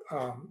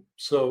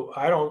 So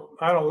I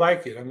don't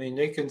like it. I mean,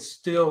 they can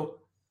still,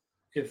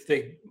 if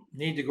they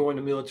need to go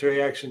into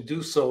military action,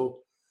 do so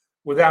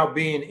without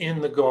being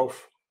in the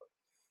Gulf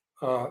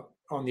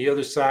on the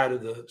other side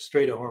of the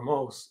Strait of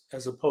Hormuz,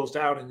 as opposed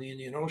to out in the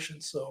Indian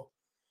Ocean. So,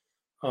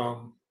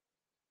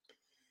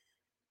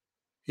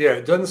 yeah,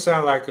 it doesn't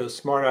sound like a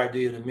smart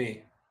idea to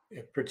me,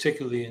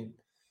 particularly in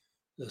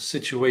the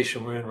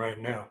situation we're in right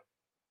now.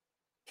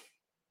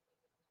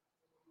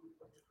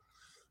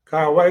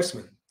 Kyle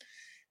Weissman.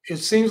 It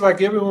seems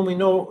like everything we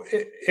know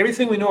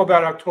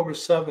about October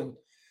 7th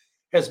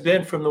has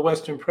been from the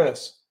Western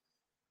press.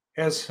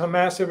 Has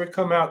Hamas ever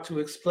come out to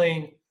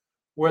explain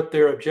what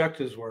their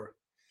objectives were?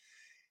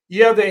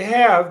 Yeah, they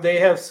have. They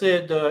have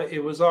said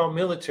it was all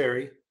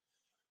military,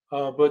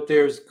 but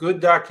there's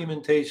good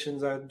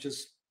documentations. I've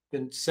just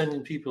been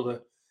sending people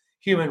to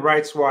Human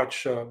Rights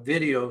Watch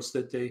videos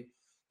that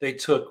they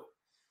took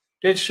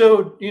that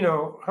showed,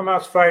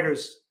 Hamas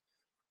fighters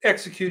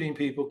executing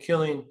people,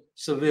 killing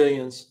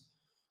civilians.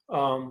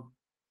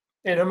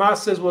 And Hamas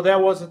says, well, that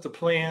wasn't the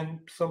plan.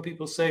 Some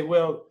people say,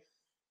 well,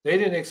 they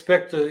didn't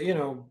expect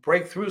to,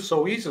 break through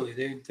so easily.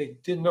 They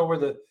didn't know where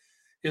the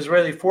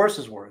Israeli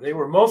forces were. They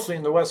were mostly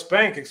in the West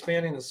Bank,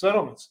 expanding the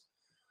settlements.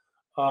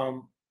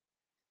 So,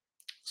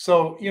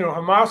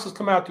 Hamas has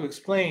come out to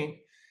explain.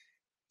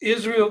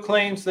 Israel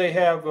claims they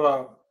have,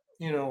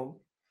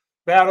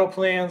 battle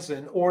plans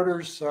and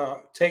orders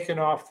taken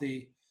off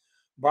the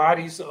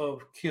bodies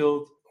of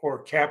killed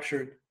or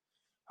captured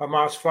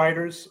Hamas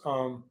fighters.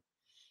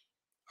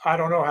 I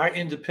don't know how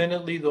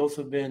independently those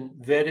have been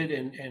vetted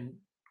and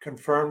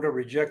confirmed or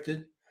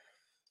rejected.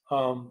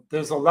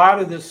 There's a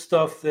lot of this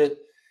stuff that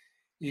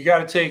you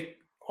got to take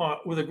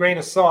with a grain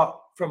of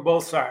salt from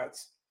both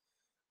sides.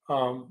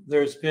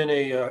 There's been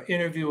a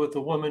interview with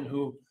a woman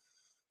who,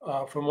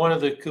 from one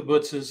of the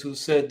kibbutzes, who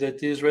said that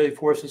the Israeli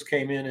forces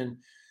came in and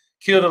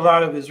killed a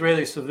lot of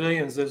Israeli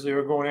civilians as they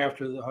were going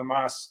after the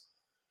Hamas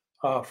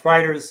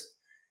fighters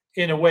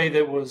in a way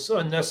that was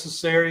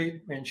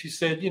unnecessary. And she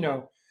said,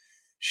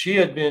 she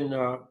had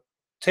been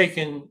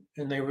taken,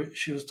 and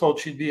she was told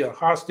she'd be a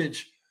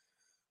hostage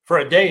for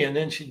a day, and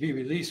then she'd be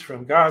released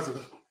from Gaza,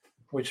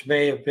 which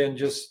may have been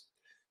just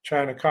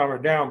trying to calm her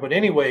down. But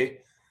anyway,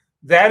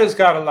 that has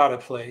got a lot of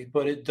play,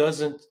 but it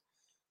doesn't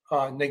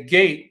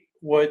negate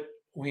what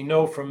we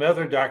know from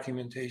other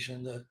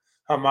documentation the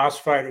Hamas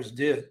fighters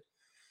did.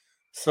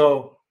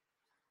 So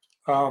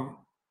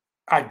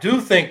I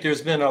do think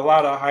there's been a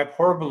lot of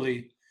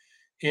hyperbole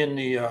in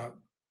the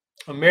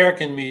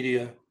American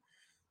media.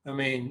 I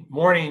mean,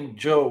 Morning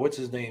Joe, what's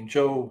his name?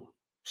 Joe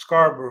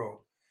Scarborough,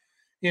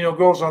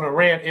 goes on a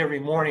rant every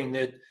morning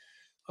that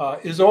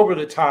is over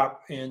the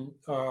top and,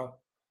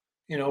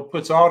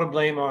 puts all the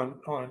blame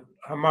on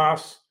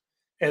Hamas,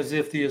 as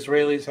if the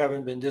Israelis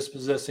haven't been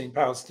dispossessing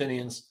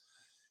Palestinians,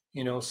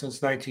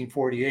 since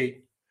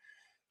 1948.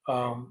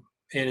 And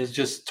it's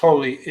just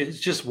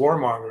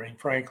warmongering,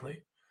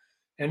 frankly.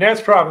 And that's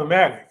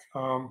problematic.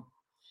 And,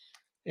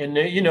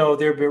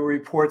 there have been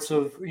reports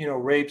of,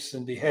 rapes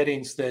and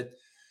beheadings that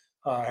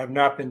have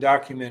not been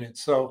documented.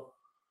 So,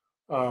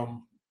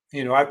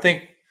 I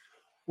think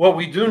what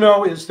we do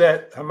know is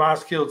that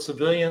Hamas killed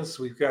civilians.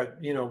 We've got,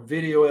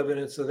 video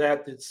evidence of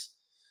that that's,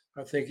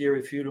 I think,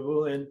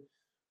 irrefutable. And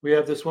we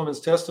have this woman's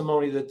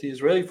testimony that the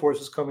Israeli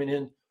forces coming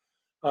in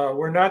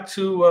were not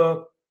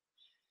too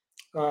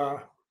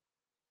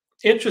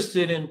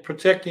interested in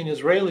protecting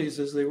Israelis,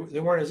 as they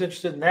weren't as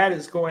interested in that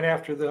as going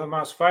after the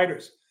Hamas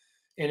fighters.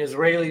 And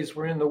Israelis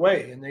were in the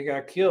way and they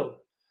got killed.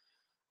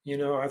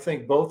 I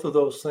think both of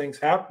those things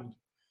happened.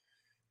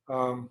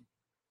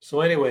 So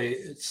anyway,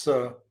 it's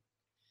a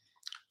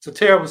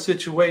terrible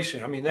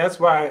situation. I mean, that's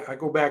why I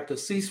go back to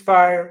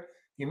ceasefire,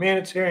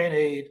 humanitarian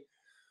aid,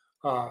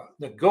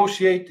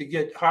 negotiate to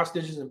get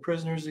hostages and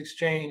prisoners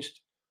exchanged,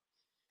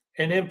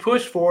 and then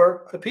push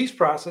for a peace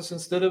process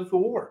instead of the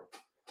war.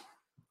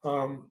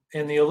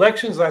 And the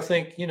elections, I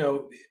think,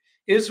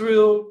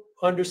 Israel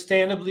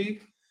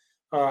understandably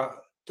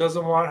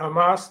doesn't want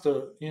Hamas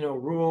to,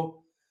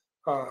 rule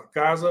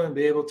Gaza and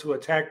be able to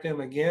attack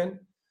them again.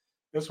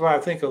 That's why I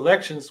think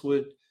elections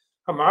would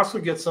Hamas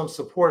would get some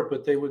support,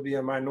 but they would be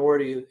a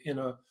minority in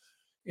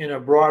a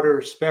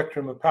broader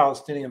spectrum of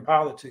Palestinian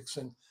politics,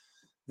 and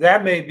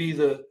that may be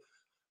the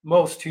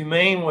most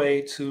humane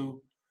way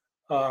to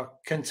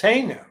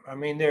contain them. I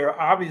mean, they're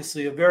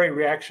obviously a very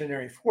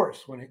reactionary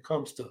force when it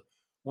comes to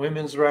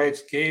women's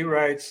rights, gay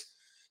rights,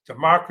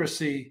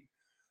 democracy.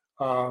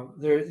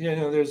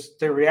 They're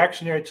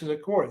reactionary to the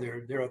core.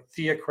 They're a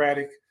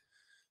theocratic,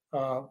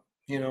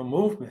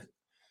 movement.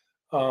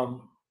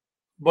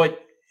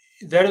 But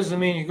that doesn't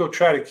mean you go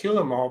try to kill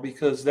them all,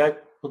 because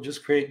that will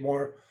just create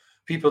more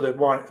people that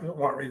want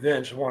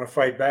revenge and want to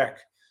fight back.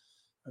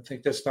 I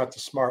think that's not the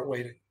smart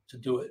way to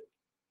do it.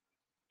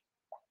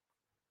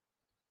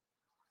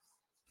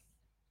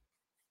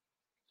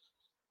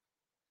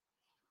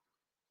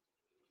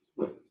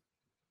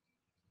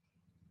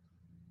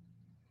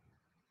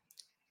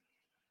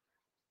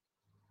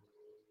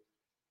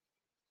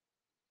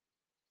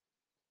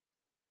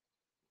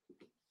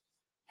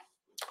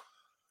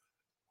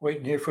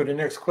 Waiting here for the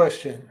next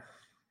question.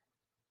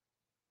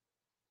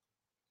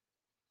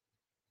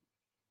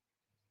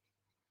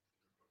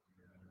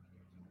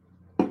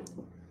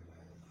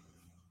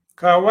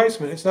 Kyle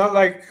Weissman, it's not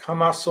like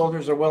Hamas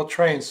soldiers are well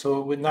trained, so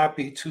it would not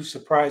be too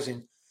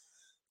surprising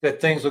that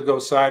things will go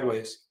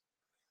sideways.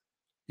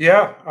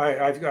 Yeah,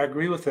 I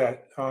agree with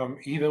that.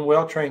 Even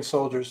well trained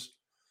soldiers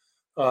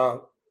uh,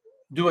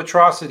 do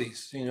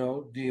atrocities.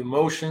 The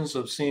emotions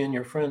of seeing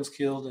your friends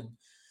killed,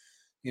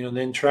 and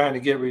then trying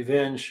to get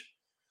revenge.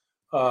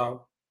 Uh,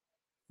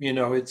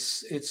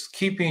 it's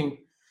keeping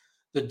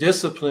the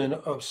discipline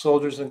of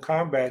soldiers in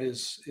combat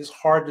is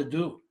hard to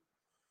do.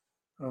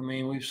 I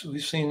mean, we've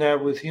seen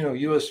that with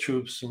U.S.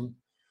 troops in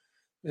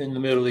the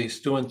Middle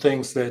East doing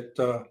things that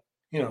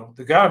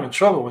they got them in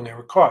trouble when they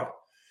were caught,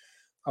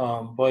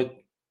 but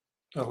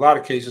in a lot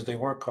of cases they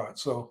weren't caught.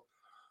 So,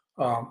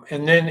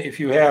 and then if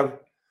you have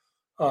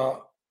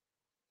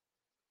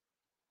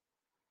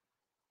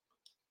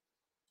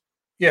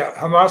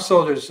Hamas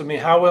soldiers, I mean,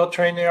 how well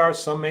trained they are,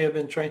 some may have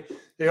been trained.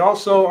 They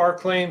also are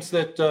claims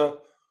that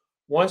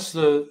once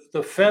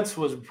the fence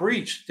was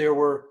breached, there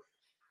were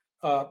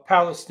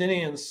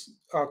Palestinians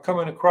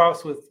coming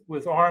across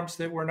with arms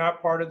that were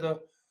not part of the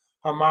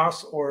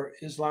Hamas or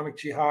Islamic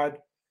Jihad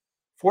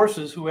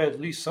forces, who had at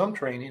least some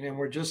training and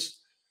were just,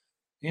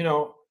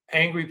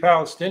 angry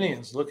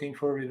Palestinians looking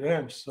for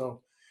revenge.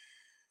 So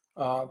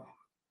I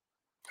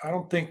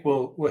don't think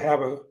we'll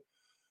have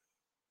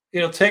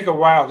it'll take a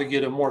while to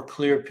get a more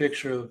clear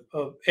picture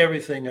of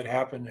everything that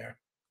happened there.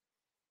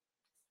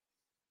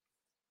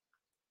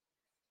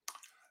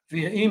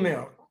 Via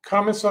email,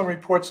 comments on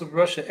reports of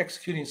Russia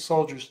executing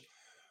soldiers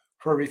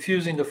for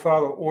refusing to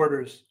follow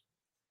orders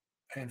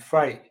and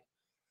fight.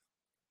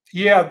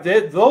 Yeah,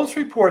 those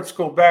reports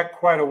go back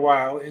quite a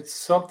while. It's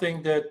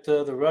something that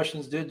the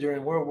Russians did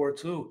during World War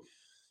II.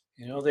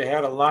 They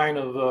had a line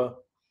of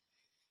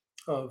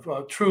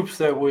troops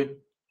that would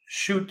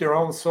shoot their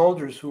own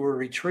soldiers who were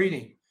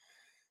retreating.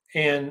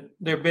 And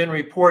there have been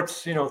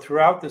reports,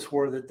 throughout this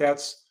war that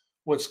that's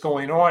what's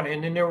going on.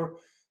 And then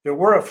there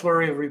were a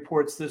flurry of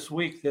reports this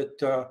week that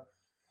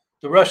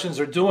the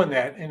Russians are doing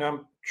that. And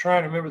I'm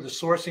trying to remember the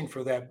sourcing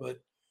for that, but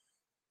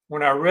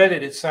when I read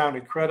it, it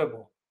sounded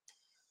credible.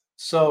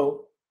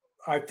 So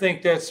I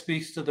think that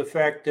speaks to the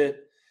fact that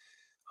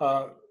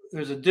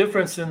there's a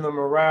difference in the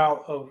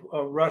morale of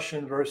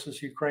Russian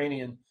versus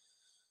Ukrainian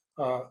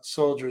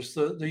soldiers.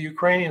 The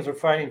Ukrainians are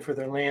fighting for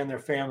their land, their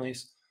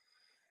families,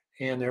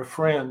 and their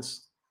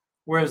friends,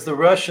 whereas the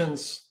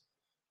Russians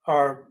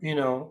are,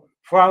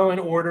 following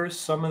orders.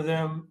 Some of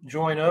them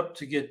join up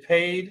to get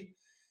paid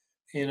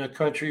in a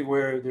country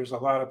where there's a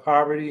lot of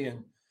poverty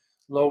and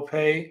low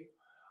pay.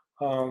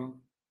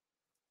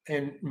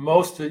 And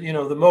most,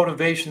 the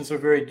motivations are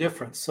very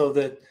different. So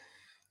that,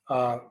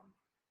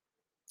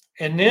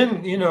 and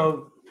then,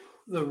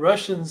 the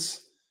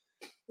Russians,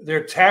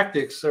 their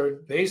tactics are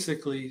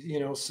basically,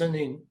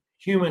 sending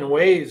human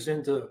waves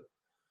into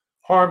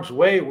harm's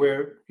way,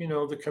 where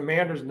the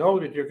commanders know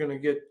that you're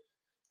going to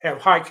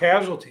have high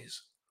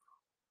casualties,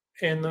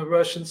 and the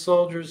Russian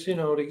soldiers,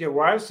 they get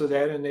wise to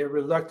that, and they're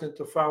reluctant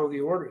to follow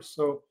the orders.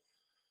 So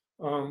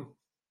I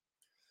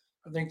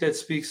think that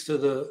speaks to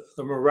the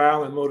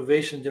morale and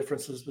motivation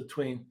differences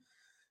between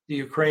the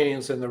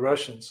Ukrainians and the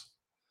Russians.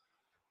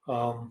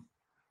 But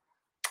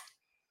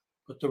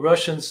the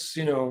Russians,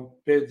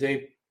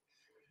 they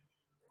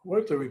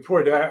what the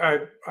report?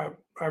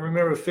 I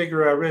remember a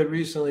figure I read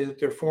recently that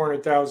there are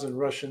 400,000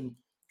 Russian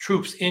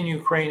troops in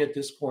Ukraine at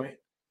this point.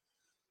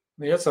 I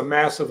mean, that's a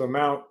massive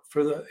amount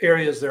for the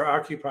areas they're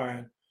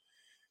occupying.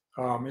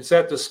 It's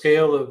at the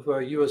scale of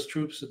U.S.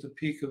 troops at the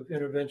peak of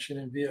intervention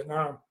in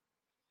Vietnam.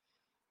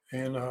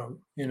 And, I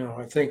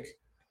think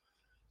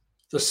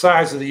the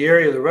size of the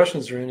area the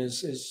Russians are in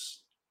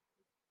is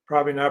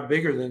probably not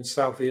bigger than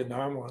South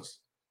Vietnam was.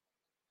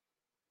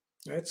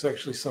 That's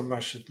actually something I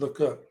should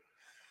look up.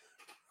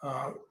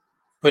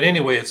 But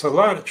anyway, it's a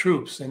lot of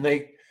troops, and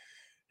they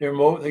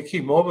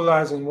keep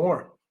mobilizing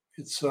more.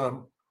 It's,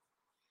 the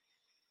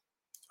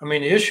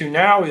issue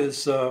now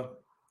is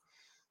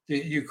the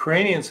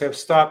Ukrainians have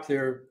stopped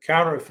their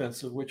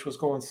counteroffensive, which was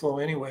going slow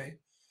anyway,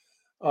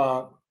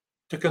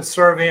 to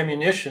conserve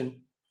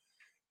ammunition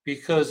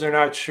because they're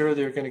not sure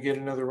they're going to get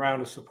another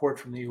round of support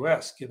from the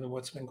U.S., given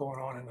what's been going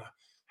on in the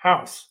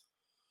House.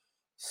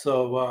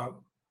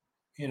 So,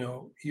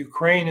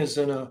 Ukraine is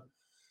in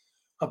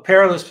a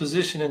perilous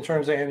position in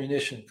terms of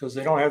ammunition because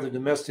they don't have the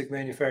domestic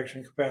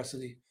manufacturing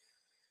capacity.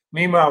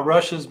 Meanwhile,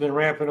 Russia's been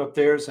ramping up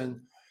theirs, and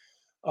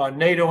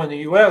NATO and the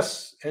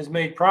U.S. has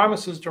made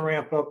promises to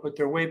ramp up, but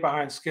they're way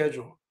behind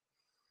schedule.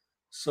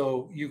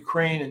 So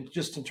Ukraine, and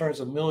just in terms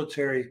of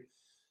military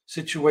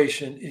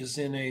situation, is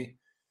in a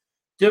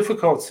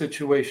difficult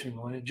situation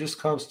when it just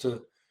comes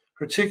to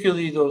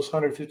particularly those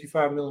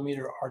 155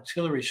 millimeter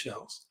artillery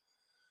shells.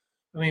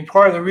 I mean,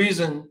 part of the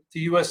reason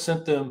the U.S.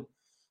 sent them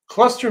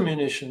cluster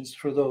munitions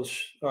for those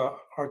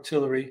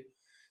artillery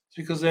is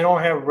because they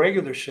don't have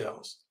regular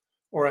shells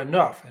or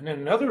enough. And then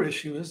another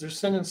issue is they're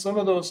sending some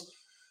of those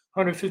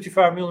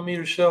 155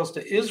 millimeter shells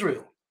to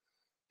Israel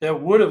that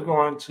would have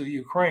gone to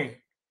Ukraine.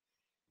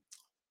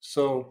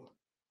 So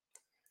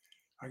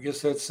I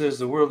guess that says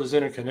the world is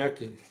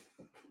interconnected.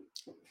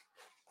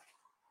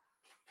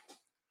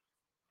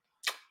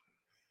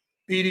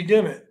 Beatty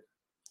Dimmitt.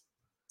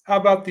 How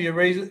about the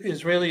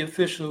Israeli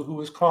official who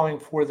was calling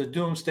for the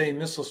doomsday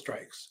missile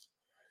strikes?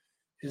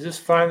 Is this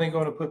finally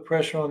going to put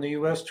pressure on the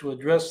U.S. to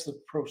address the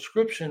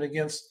proscription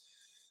against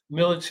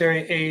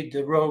military aid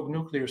to rogue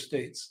nuclear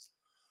states?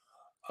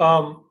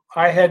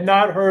 I had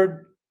not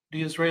heard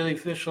the Israeli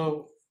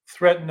official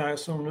threaten, I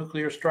assume,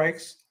 nuclear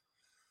strikes,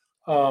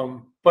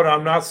 but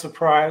I'm not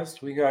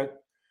surprised. We got,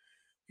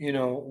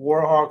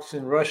 war hawks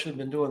in Russia have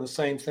been doing the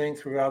same thing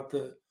throughout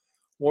the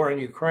war in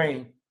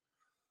Ukraine.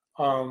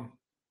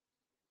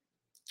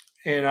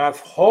 And I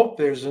hope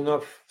there's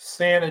enough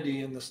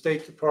sanity in the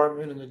State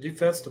Department and the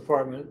Defense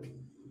Department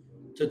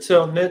to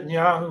tell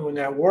Netanyahu and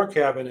that war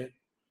cabinet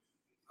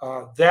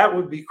that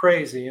would be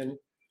crazy. And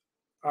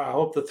I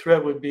hope the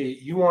threat would be,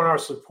 you want our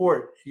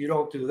support, you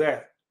don't do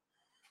that.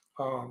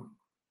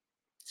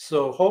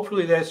 So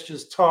hopefully that's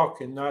just talk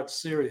and not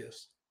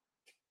serious.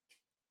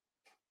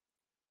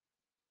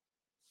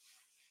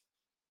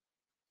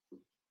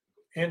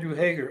 Andrew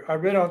Hager, I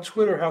read on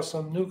Twitter how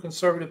some new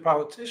conservative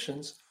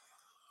politicians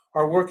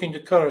are working to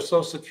cut our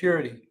Social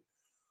Security.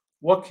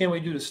 What can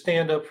we do to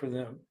stand up for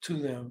them,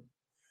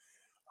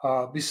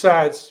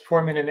 besides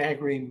forming an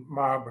angry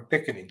mob or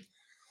picketing?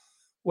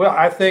 Well,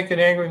 I think an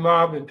angry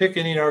mob and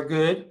picketing are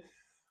good.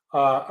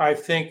 I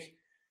think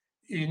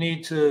you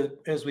need to,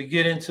 as we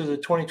get into the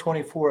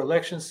 2024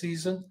 election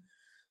season,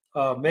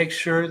 make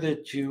sure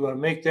that you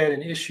make that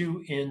an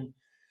issue in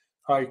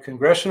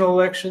congressional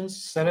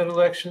elections, Senate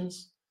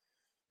elections,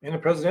 and the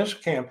presidential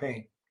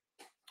campaign.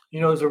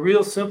 There's a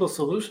real simple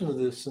solution to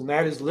this, and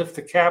that is lift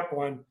the cap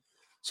on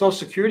Social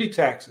Security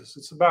taxes.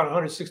 It's about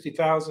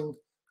 $160,000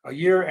 a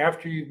year.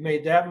 After you've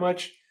made that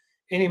much,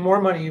 any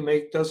more money you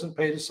make doesn't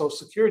pay the Social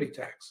Security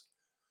tax.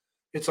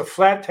 It's a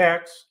flat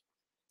tax,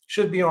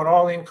 should be on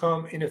all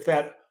income, and if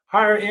that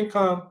higher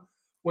income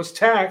was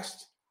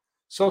taxed,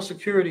 Social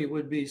Security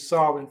would be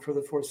solvent for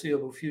the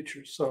foreseeable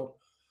future. So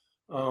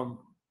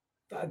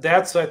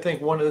that's, I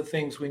think, one of the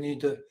things we need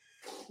to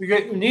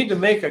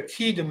make a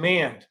key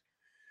demand.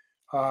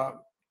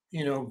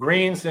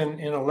 Greens in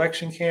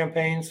election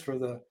campaigns for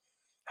the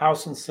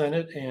House and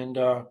Senate, and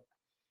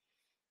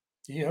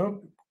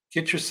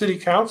get your city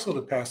council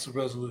to pass a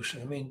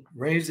resolution. I mean,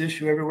 raise the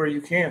issue everywhere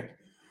you can.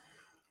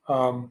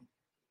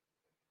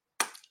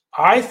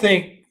 I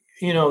think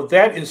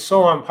that is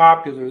so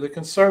unpopular. The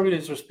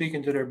conservatives are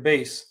speaking to their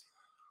base.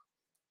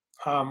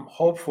 I'm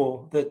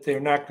hopeful that they're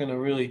not going to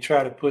really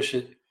try to push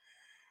it.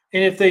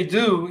 And if they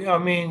do, I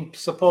mean,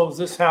 suppose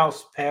this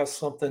House passed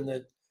something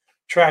that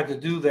tried to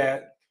do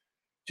that,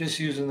 just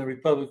using the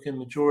Republican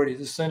majority,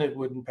 the Senate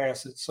wouldn't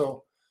pass it.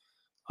 So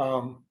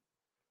I'm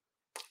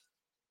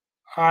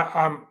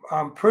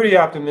pretty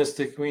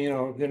optimistic.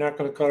 They're not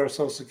going to cut our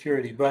Social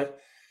Security, but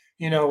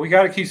we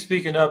got to keep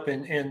speaking up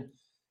and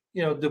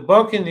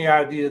debunking the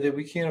idea that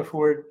we can't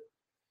afford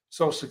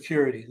Social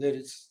Security, that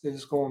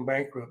it's going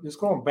bankrupt. It's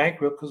going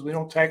bankrupt because we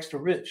don't tax the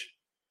rich,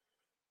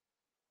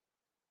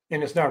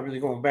 and it's not really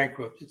going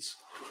bankrupt.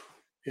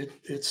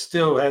 It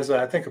still has,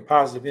 I think, a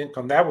positive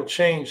income. That will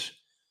change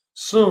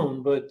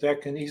soon, but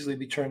that can easily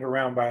be turned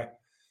around by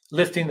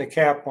lifting the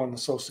cap on the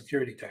Social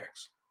Security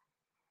tax.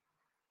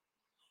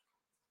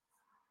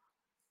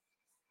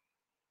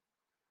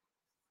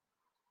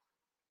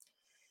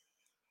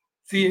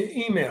 Via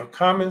email,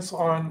 comments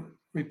on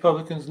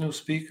Republicans' new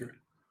speaker.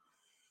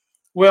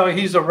 Well,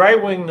 he's a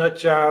right-wing nut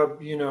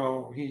job.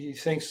 He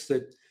thinks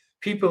that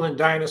people and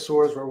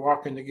dinosaurs were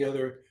walking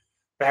together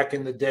back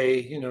in the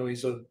day.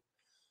 He's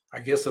I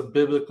guess a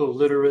biblical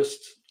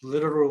literalist.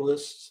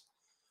 He's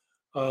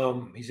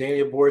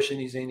anti-abortion.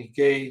 He's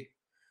anti-gay.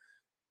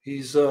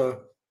 He's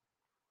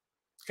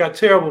got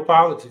terrible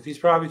politics. He's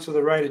probably to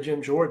the right of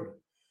Jim Jordan.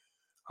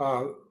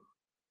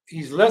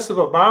 He's less of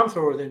a bomb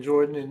thrower than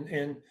Jordan,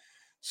 and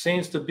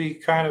seems to be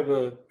kind of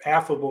a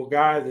affable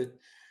guy that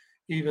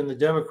even the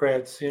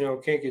Democrats,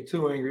 can't get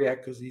too angry at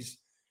because he's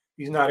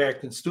He's not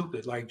acting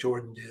stupid like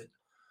Jordan did.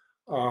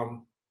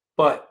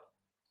 But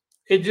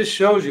it just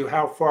shows you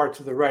how far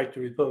to the right the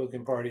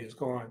Republican Party has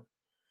gone.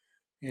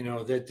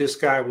 That this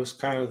guy was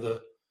kind of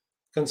the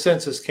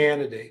consensus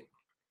candidate.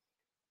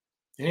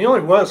 And he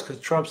only was because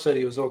Trump said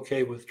he was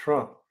okay with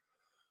Trump.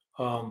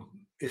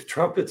 If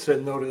Trump had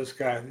said no to this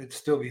guy, they'd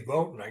still be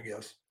voting, I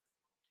guess.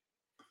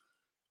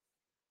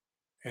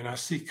 And I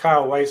see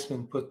Kyle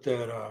Weissman put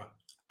that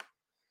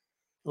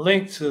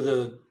link to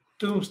the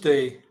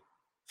doomsday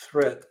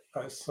threat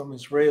by some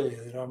Israeli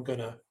that I'm going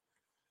to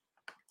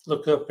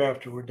look up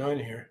after we're done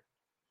here.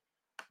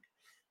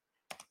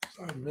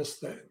 I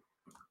missed that.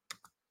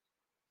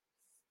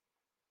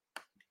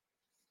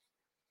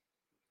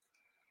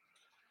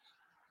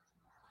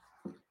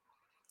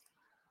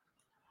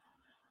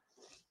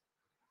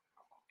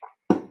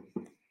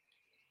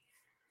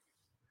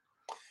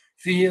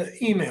 Via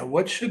email,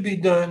 what should be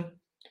done?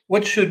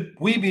 What should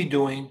we be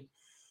doing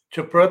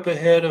to prep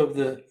ahead of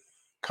the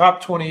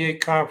COP28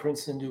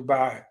 conference in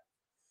Dubai?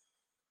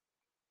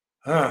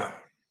 I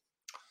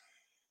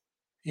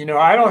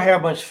don't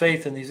have much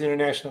faith in these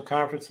international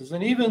conferences,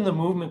 and even the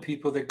movement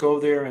people that go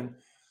there and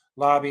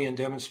lobby and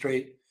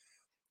demonstrate.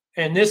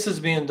 And this is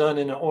being done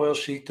in an oil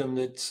sheikdom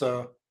that's,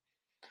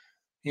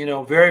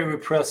 very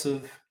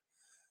repressive.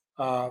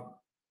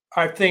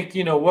 I think,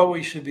 what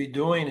we should be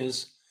doing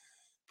is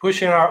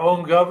pushing our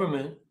own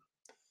government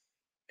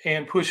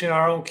and pushing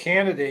our own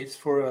candidates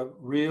for a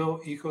real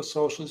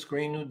eco-socialist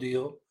Green New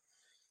Deal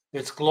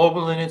that's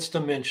global in its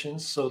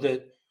dimensions so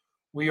that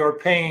we are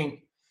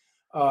paying,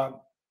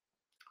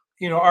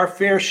 our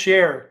fair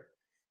share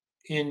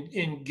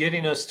in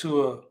getting us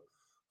to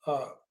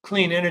a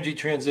clean energy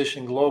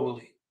transition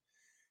globally.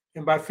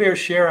 And by fair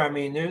share, I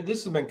mean,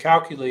 this has been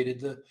calculated.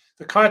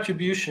 The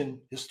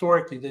contribution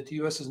historically that the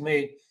U.S. has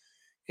made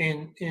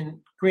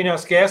in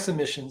greenhouse gas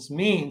emissions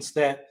means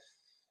that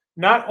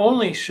not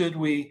only should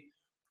we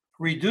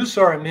reduce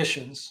our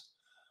emissions,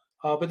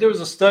 but there was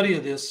a study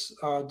of this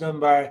done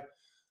by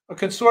a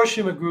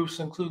consortium of groups,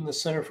 including the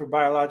Center for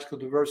Biological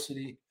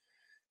Diversity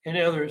and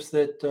others,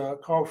 that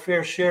called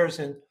Fair Shares.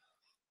 And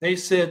they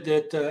said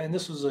that, and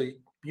this was a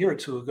year or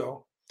two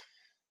ago,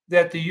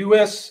 that the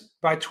U.S.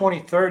 by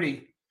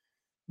 2030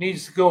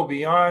 needs to go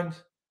beyond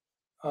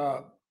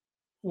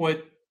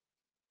what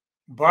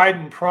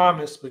Biden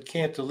promised but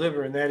can't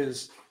deliver, and that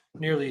is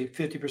nearly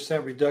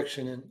 50%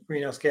 reduction in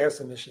greenhouse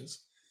gas emissions.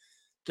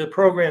 The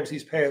programs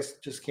he's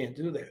passed just can't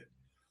do that.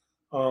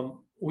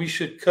 We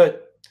should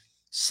cut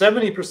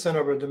 70%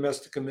 of our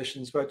domestic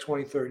emissions by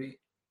 2030,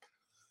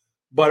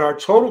 but our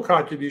total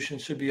contribution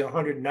should be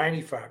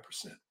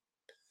 195%.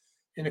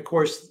 And of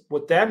course,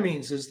 what that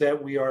means is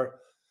that we are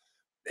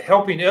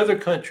helping other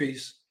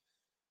countries,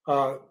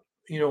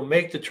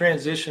 make the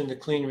transition to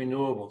clean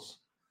renewables.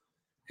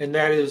 And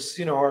that is,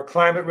 our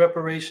climate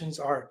reparations,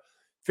 our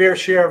fair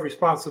share of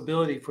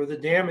responsibility for the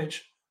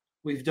damage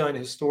we've done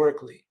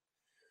historically.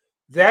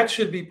 That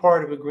should be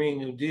part of a Green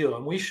New Deal.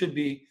 And we should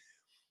be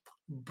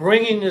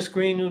bringing this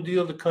Green New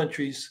Deal to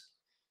countries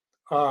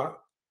to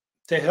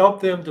help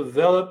them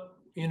develop,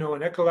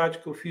 an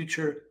ecological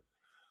future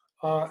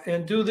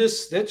and do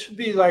this. That should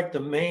be like the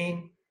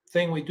main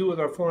thing we do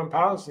with our foreign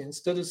policy.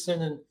 Instead of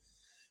sending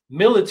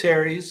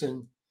militaries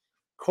and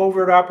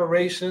covert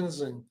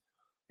operations and,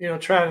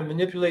 trying to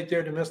manipulate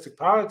their domestic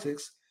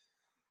politics,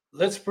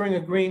 let's bring a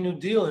Green New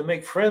Deal and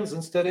make friends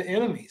instead of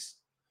enemies.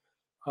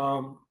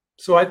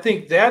 So I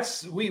think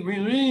we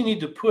really need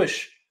to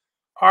push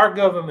our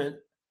government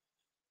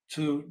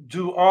to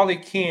do all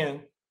it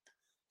can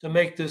to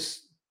make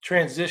this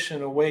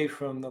transition away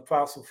from the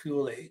fossil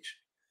fuel age.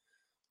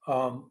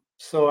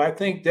 So I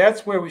think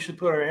that's where we should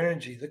put our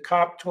energy. The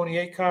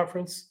COP28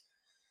 conference,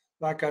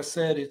 like I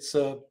said, it's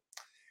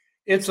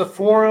a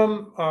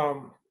forum.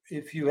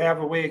 If you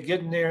have a way of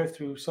getting there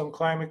through some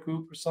climate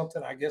group or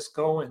something, I guess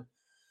go and,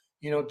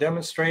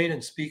 demonstrate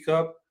and speak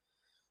up,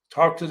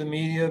 talk to the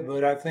media.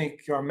 But I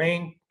think our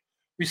main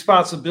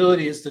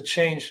responsibility is to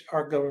change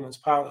our government's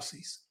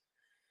policies.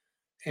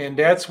 And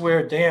that's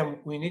where,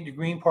 we need the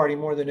Green Party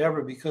more than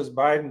ever, because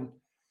Biden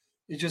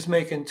is just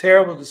making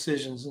terrible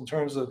decisions in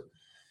terms of,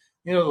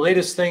 the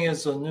latest thing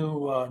is a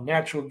new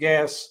natural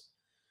gas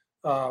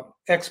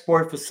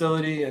export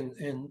facility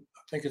in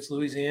I think it's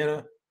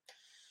Louisiana.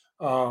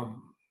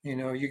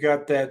 You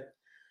got that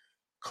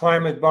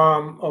climate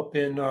bomb up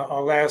in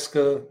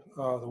Alaska,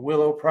 the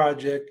Willow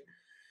Project.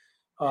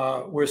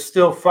 We're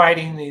still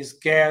fighting these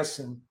gas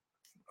and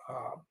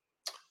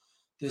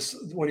this,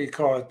 what do you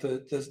call it?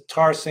 The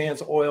tar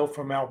sands oil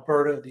from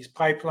Alberta, these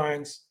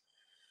pipelines.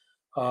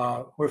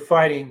 We're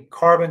fighting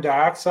carbon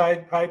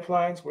dioxide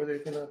pipelines where they're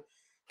going to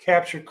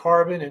capture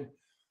carbon and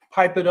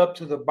pipe it up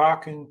to the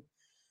Bakken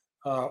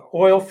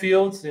oil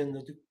fields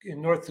in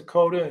North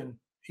Dakota and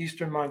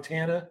eastern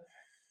Montana.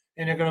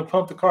 And they're going to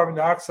pump the carbon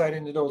dioxide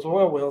into those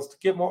oil wells to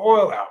get more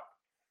oil out.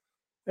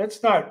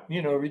 That's not,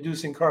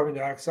 reducing carbon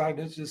dioxide.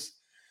 It's just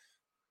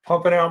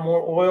pumping out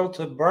more oil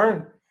to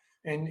burn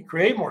and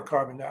create more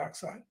carbon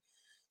dioxide.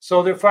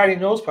 So they're fighting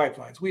those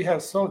pipelines. We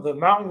have some of the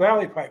Mountain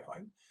Valley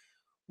pipeline.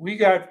 We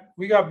got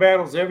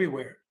battles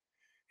everywhere.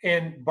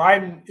 And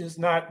Biden is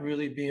not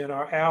really being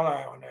our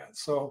ally on that.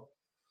 So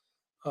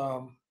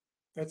um,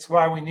 that's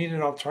why we need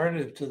an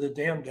alternative to the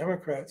damn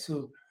Democrats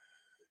who,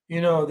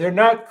 they're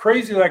not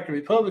crazy like the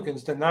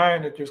Republicans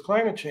denying that there's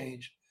climate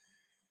change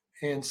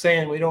and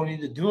saying we don't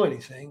need to do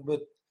anything.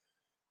 But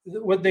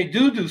what they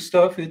do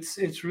stuff,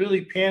 it's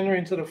really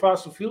pandering to the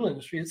fossil fuel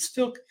industry. It's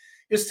still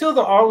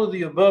the all of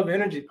the above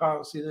energy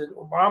policy that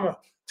Obama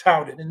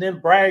touted and then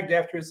bragged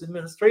after his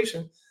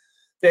administration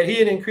that he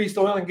had increased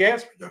oil and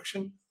gas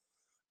production.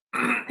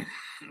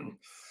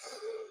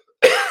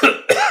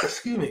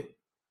 Excuse me,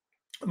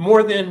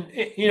 more than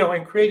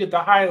and created the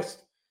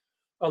highest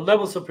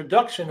levels of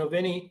production of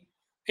any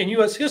in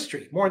U.S.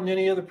 history, more than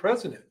any other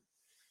president.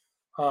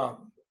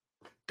 Um,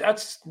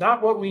 that's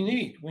not what we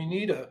need. We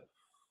need a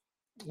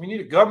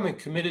government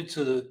committed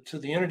to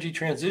the energy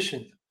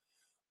transition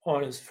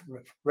on as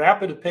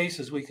rapid a pace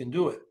as we can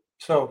do it.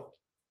 So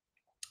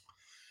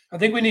I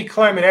think we need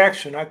climate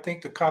action. I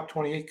think the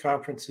COP28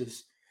 conference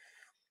is,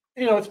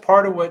 it's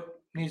part of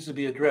what needs to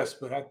be addressed,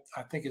 but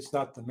I think it's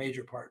not the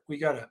major part. We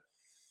got to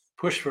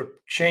push for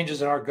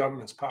changes in our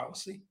government's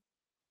policy.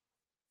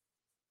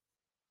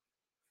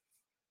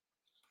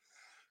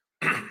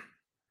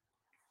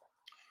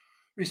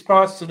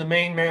 Response to the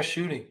Maine mass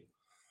shooting.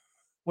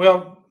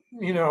 Well,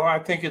 I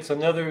think it's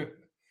another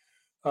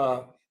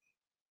uh,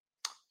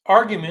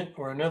 argument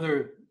or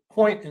another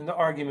point in the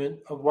argument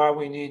of why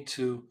we need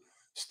to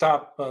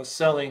stop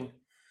selling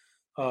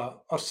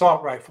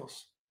assault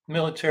rifles,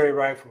 military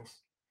rifles.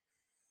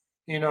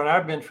 And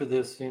I've been for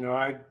this.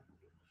 I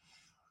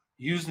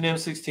used an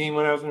M16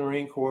 when I was in the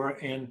Marine Corps,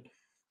 and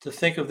to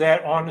think of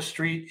that on the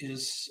street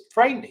is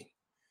frightening.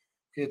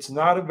 It's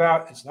not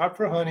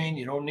for hunting.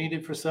 You don't need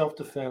it for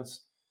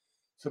self-defense.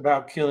 It's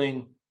about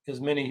killing as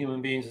many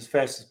human beings as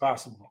fast as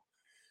possible.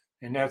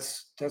 And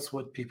that's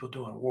what people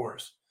do in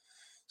wars.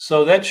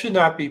 So that should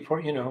not be,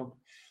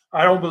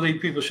 I don't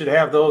believe people should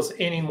have those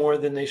any more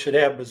than they should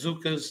have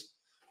bazookas,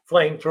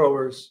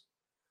 flamethrowers.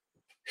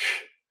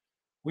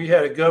 We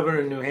had a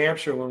governor in New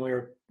Hampshire when we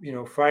were,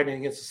 fighting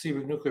against the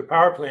Seabrook nuclear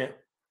power plant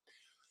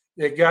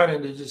that got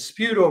into a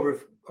dispute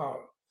over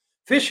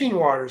fishing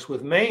waters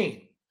with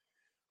Maine.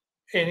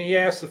 And he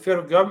asked the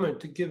federal government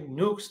to give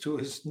nukes to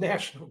his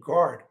National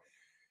Guard.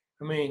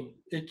 I mean,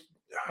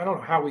 I don't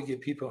know how we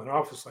get people in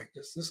office like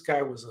this. This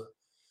guy was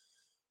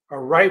a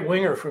right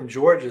winger from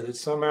Georgia that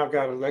somehow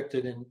got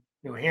elected in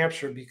New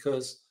Hampshire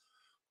because,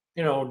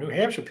 New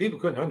Hampshire people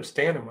couldn't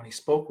understand him when he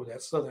spoke with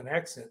that Southern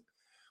accent.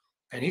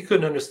 And he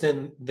couldn't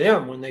understand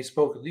them when they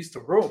spoke, at least the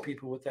rural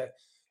people, with that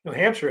New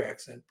Hampshire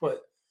accent.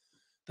 But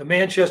the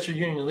Manchester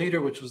Union Leader,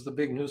 which was the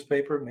big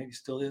newspaper, maybe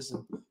still is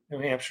in New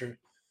Hampshire,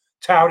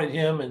 touted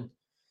him. And,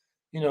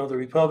 the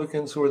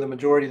Republicans, who were the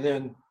majority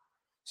then,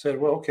 said,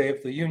 well, okay,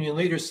 if the Union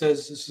Leader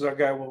says this is our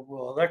guy,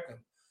 we'll elect him.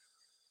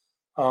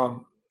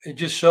 It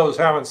just shows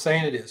how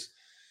insane it is.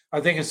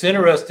 I think it's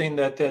interesting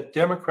that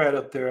Democrat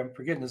up there, I'm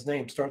forgetting his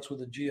name, starts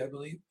with a G, I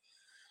believe,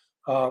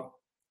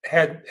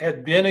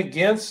 had been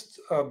against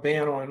a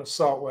ban on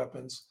assault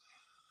weapons,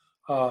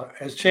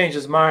 has changed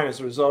his mind as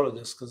a result of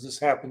this because this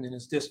happened in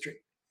his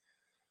district.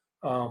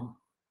 But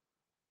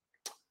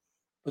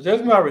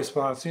that's my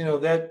response.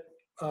 The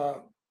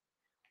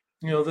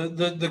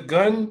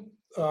gun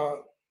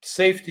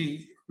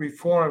safety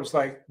reforms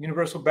like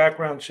universal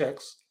background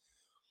checks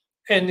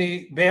and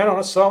the ban on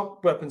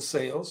assault weapon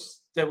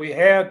sales that we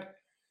had,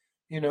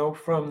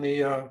 from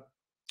the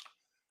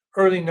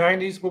early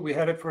 90s, but we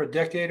had it for a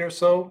decade or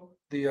so.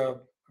 I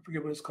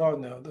forget what it's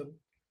called now.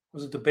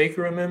 Was it the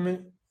Baker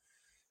Amendment?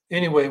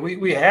 Anyway,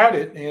 we had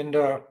it, and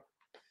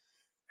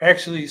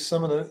actually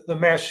some of the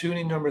mass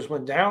shooting numbers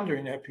went down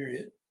during that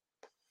period.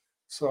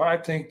 So I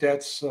think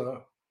that's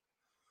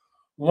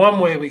one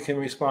way we can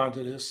respond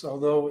to this,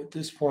 although at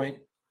this point,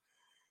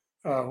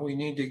 we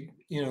need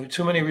to,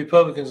 too many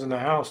Republicans in the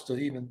House to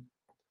even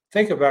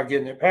think about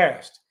getting it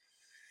passed.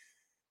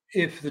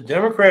 If the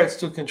Democrats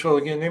took control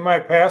again, they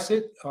might pass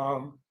it.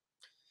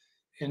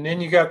 And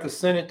then you got the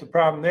Senate. The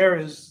problem there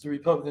is the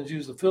Republicans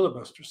use the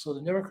filibuster. So the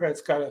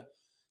Democrats got to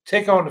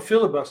take on the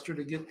filibuster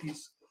to get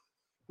these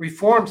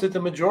reforms that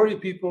the majority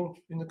of people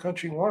in the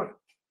country want.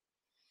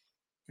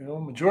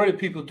 Majority of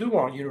people do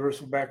want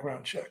universal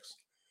background checks.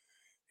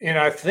 And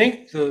I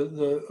think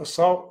the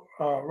assault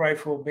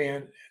rifle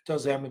ban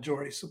does have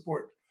majority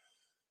support.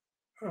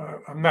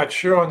 I'm not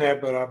sure on that,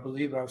 but I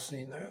believe I've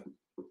seen that.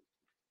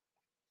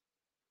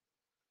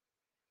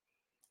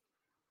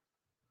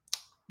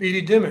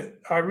 B.D.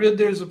 Dimmitt, I read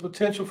there's a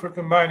potential for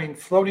combining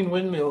floating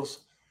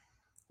windmills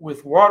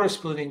with water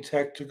splitting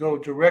tech to go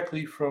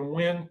directly from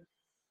wind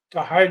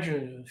to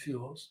hydrogen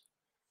fuels.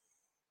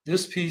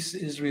 This piece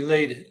is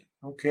related.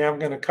 Okay, I'm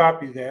going to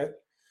copy that.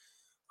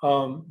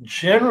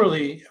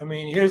 Generally,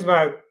 here's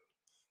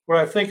what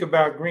I think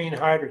about green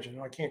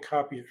hydrogen. I can't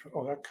copy it.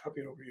 I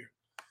copy it over here.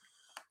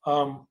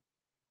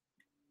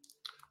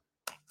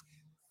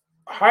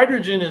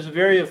 Hydrogen is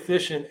very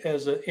efficient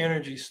as an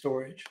energy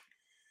storage.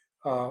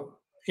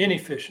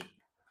 Inefficient.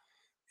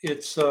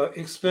 It's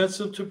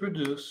expensive to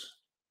produce,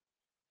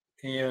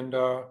 and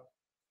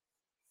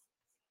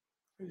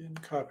I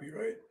didn't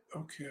copyright.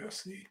 Okay, I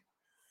see.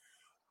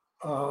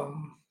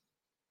 Um,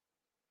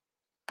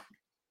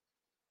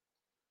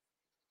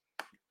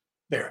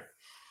 there.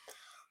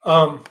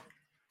 Yeah,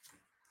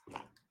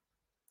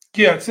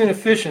 it's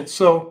inefficient.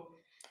 So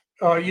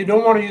you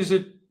don't want to use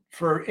it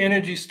for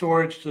energy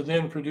storage to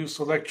then produce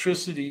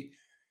electricity,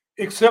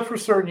 except for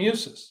certain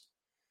uses.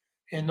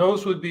 And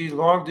those would be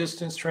long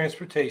distance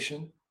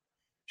transportation,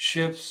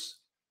 ships,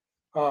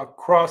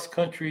 cross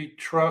country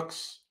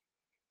trucks,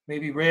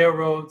 maybe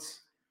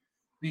railroads,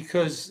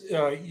 because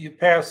you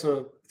pass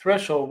a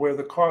threshold where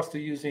the cost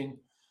of using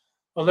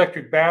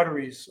electric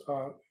batteries,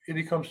 it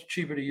becomes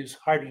cheaper to use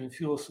hydrogen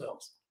fuel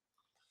cells.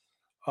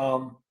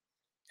 And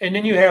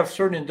then you have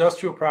certain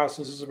industrial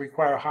processes that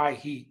require high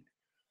heat,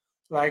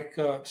 like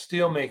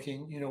steel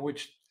making,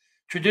 which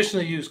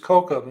traditionally use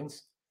coke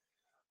ovens.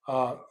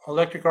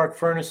 Electric arc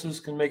furnaces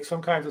can make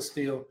some kinds of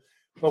steel,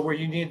 but where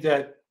you need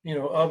that,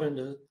 oven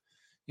to,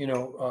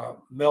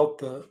 melt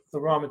the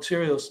raw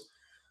materials,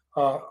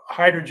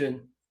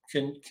 hydrogen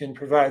can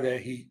provide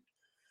that heat.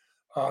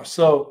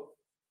 So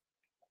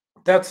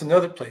that's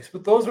another place.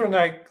 But those are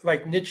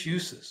like niche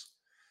uses.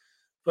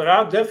 But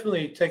I'll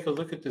definitely take a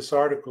look at this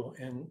article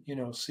and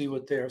see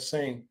what they are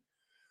saying.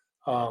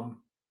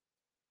 Um,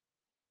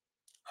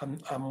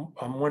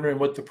 I'm wondering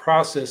what the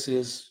process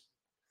is,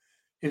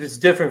 if it's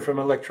different from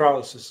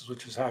electrolysis,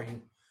 which is how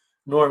you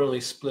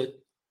normally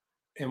split,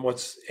 and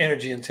what's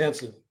energy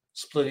intensive,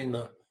 splitting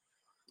the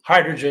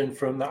hydrogen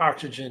from the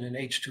oxygen in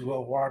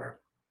H2O water.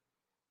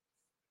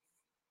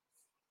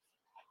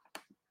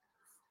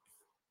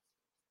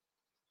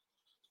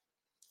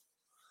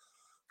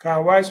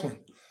 Kyle Weissman,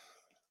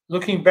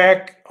 looking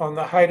back on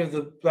the height of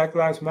the Black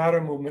Lives Matter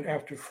movement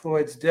after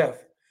Floyd's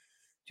death,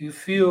 do you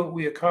feel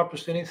we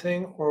accomplished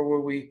anything, or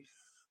were we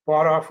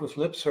bought off with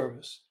lip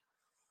service?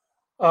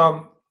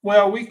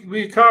 Well,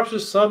 we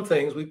accomplished some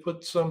things. We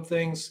put some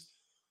things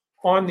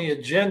on the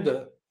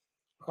agenda,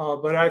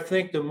 but I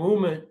think the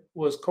movement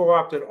was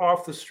co-opted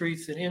off the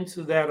streets and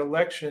into that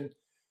election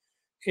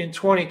in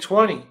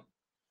 2020,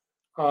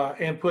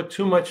 and put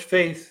too much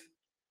faith.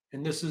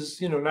 And this is,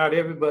 not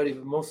everybody,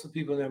 but most of the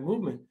people in that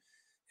movement,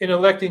 in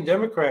electing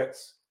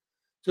Democrats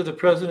to the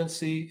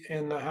presidency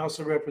and the House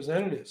of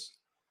Representatives.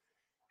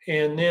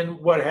 And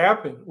then what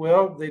happened?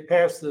 Well, they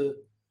passed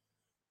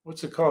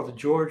what's it called? The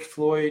George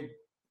Floyd,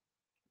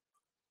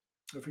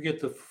 I forget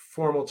the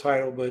formal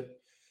title, but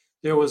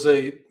there was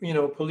a,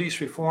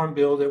 police reform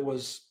bill that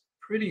was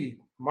pretty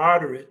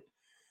moderate,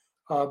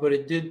 but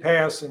it did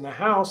pass in the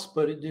House,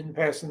 but it didn't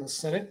pass in the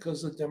Senate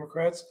because the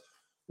Democrats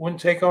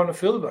wouldn't take on a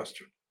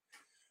filibuster.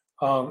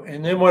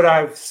 And then what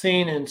I've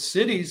seen in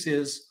cities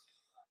is,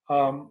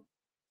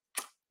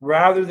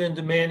 rather than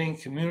demanding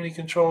community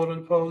control of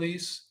the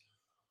police,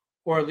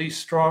 or at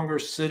least stronger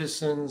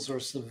citizens or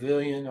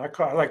civilian, I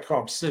like to call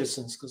them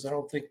citizens because I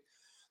don't think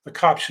the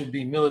cops should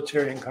be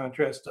military in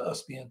contrast to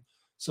us being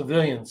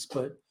civilians,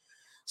 but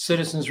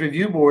citizens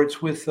review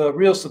boards with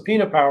real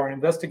subpoena power and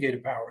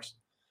investigative powers.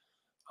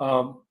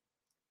 A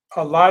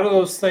lot of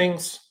those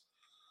things,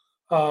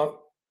 the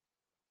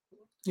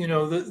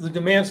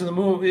demands of the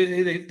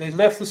movement, they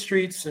left the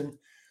streets and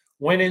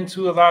went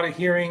into a lot of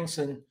hearings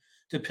and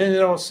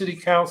depended on city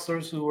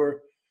councilors who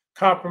were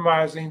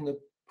compromising. The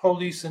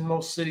police in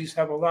most cities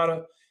have a lot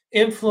of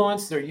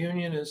influence. Their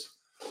union is,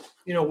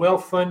 well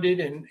funded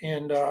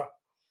and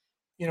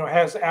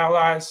has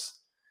allies,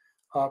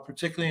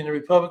 particularly in the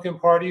Republican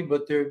Party,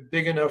 but they're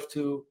big enough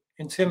to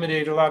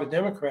intimidate a lot of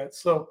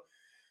Democrats. So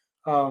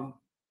I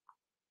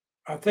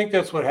think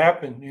that's what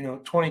happened.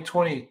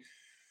 2020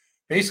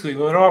 basically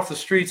went off the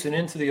streets and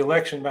into the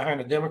election behind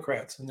the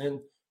Democrats, and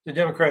then the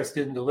Democrats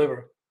didn't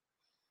deliver.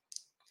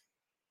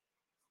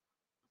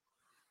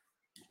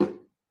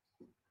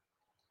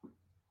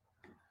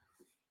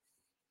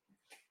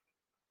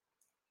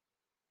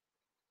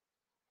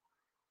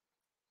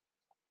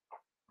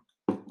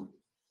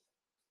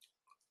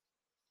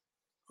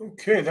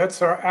 Okay,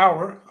 that's our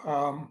hour.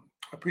 I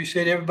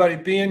appreciate everybody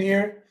being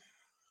here.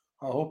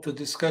 I hope the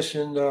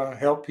discussion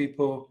helped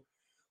people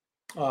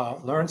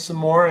learn some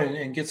more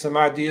and get some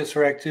ideas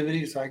for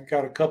activities. I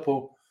got a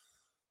couple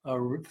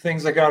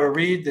things I got to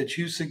read that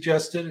you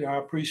suggested, and I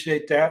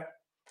appreciate that.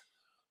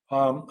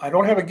 I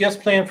don't have a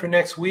guest plan for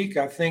next week.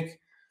 I think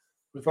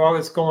with all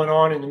that's going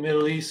on in the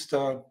Middle East,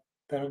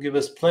 that'll give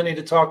us plenty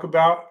to talk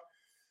about,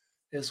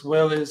 as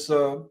well as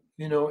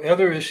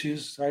other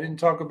issues. I didn't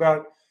talk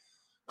about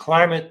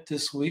climate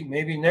this week.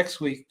 Maybe next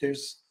week.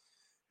 There's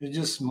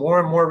just more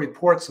and more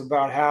reports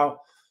about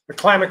how the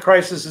climate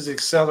crisis is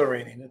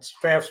accelerating. It's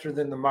faster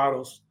than the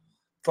models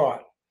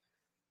thought,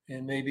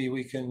 and maybe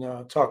we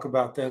can talk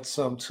about that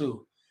some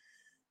too.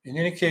 In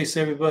any case,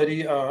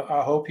 everybody,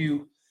 I hope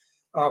you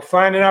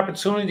find an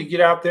opportunity to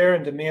get out there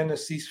and demand a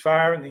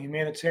ceasefire and the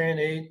humanitarian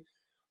aid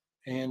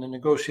and the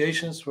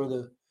negotiations for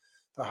the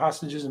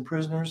hostages and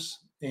prisoners,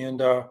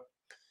 and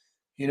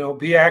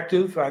be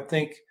active. I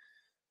think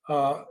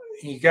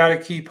you got to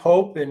keep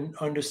hope and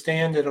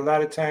understand that a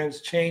lot of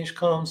times change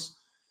comes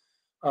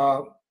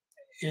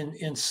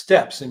in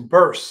steps and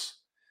bursts.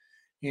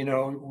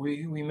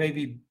 We may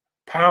be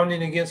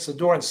pounding against the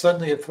door and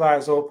suddenly it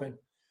flies open.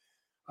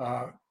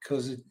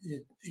 Because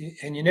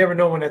and you never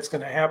know when that's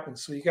going to happen.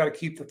 So you got to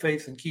keep the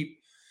faith and keep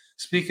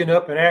speaking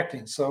up and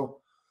acting.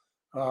 So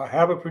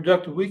have a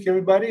productive week,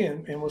 everybody,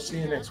 and we'll see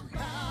you next week.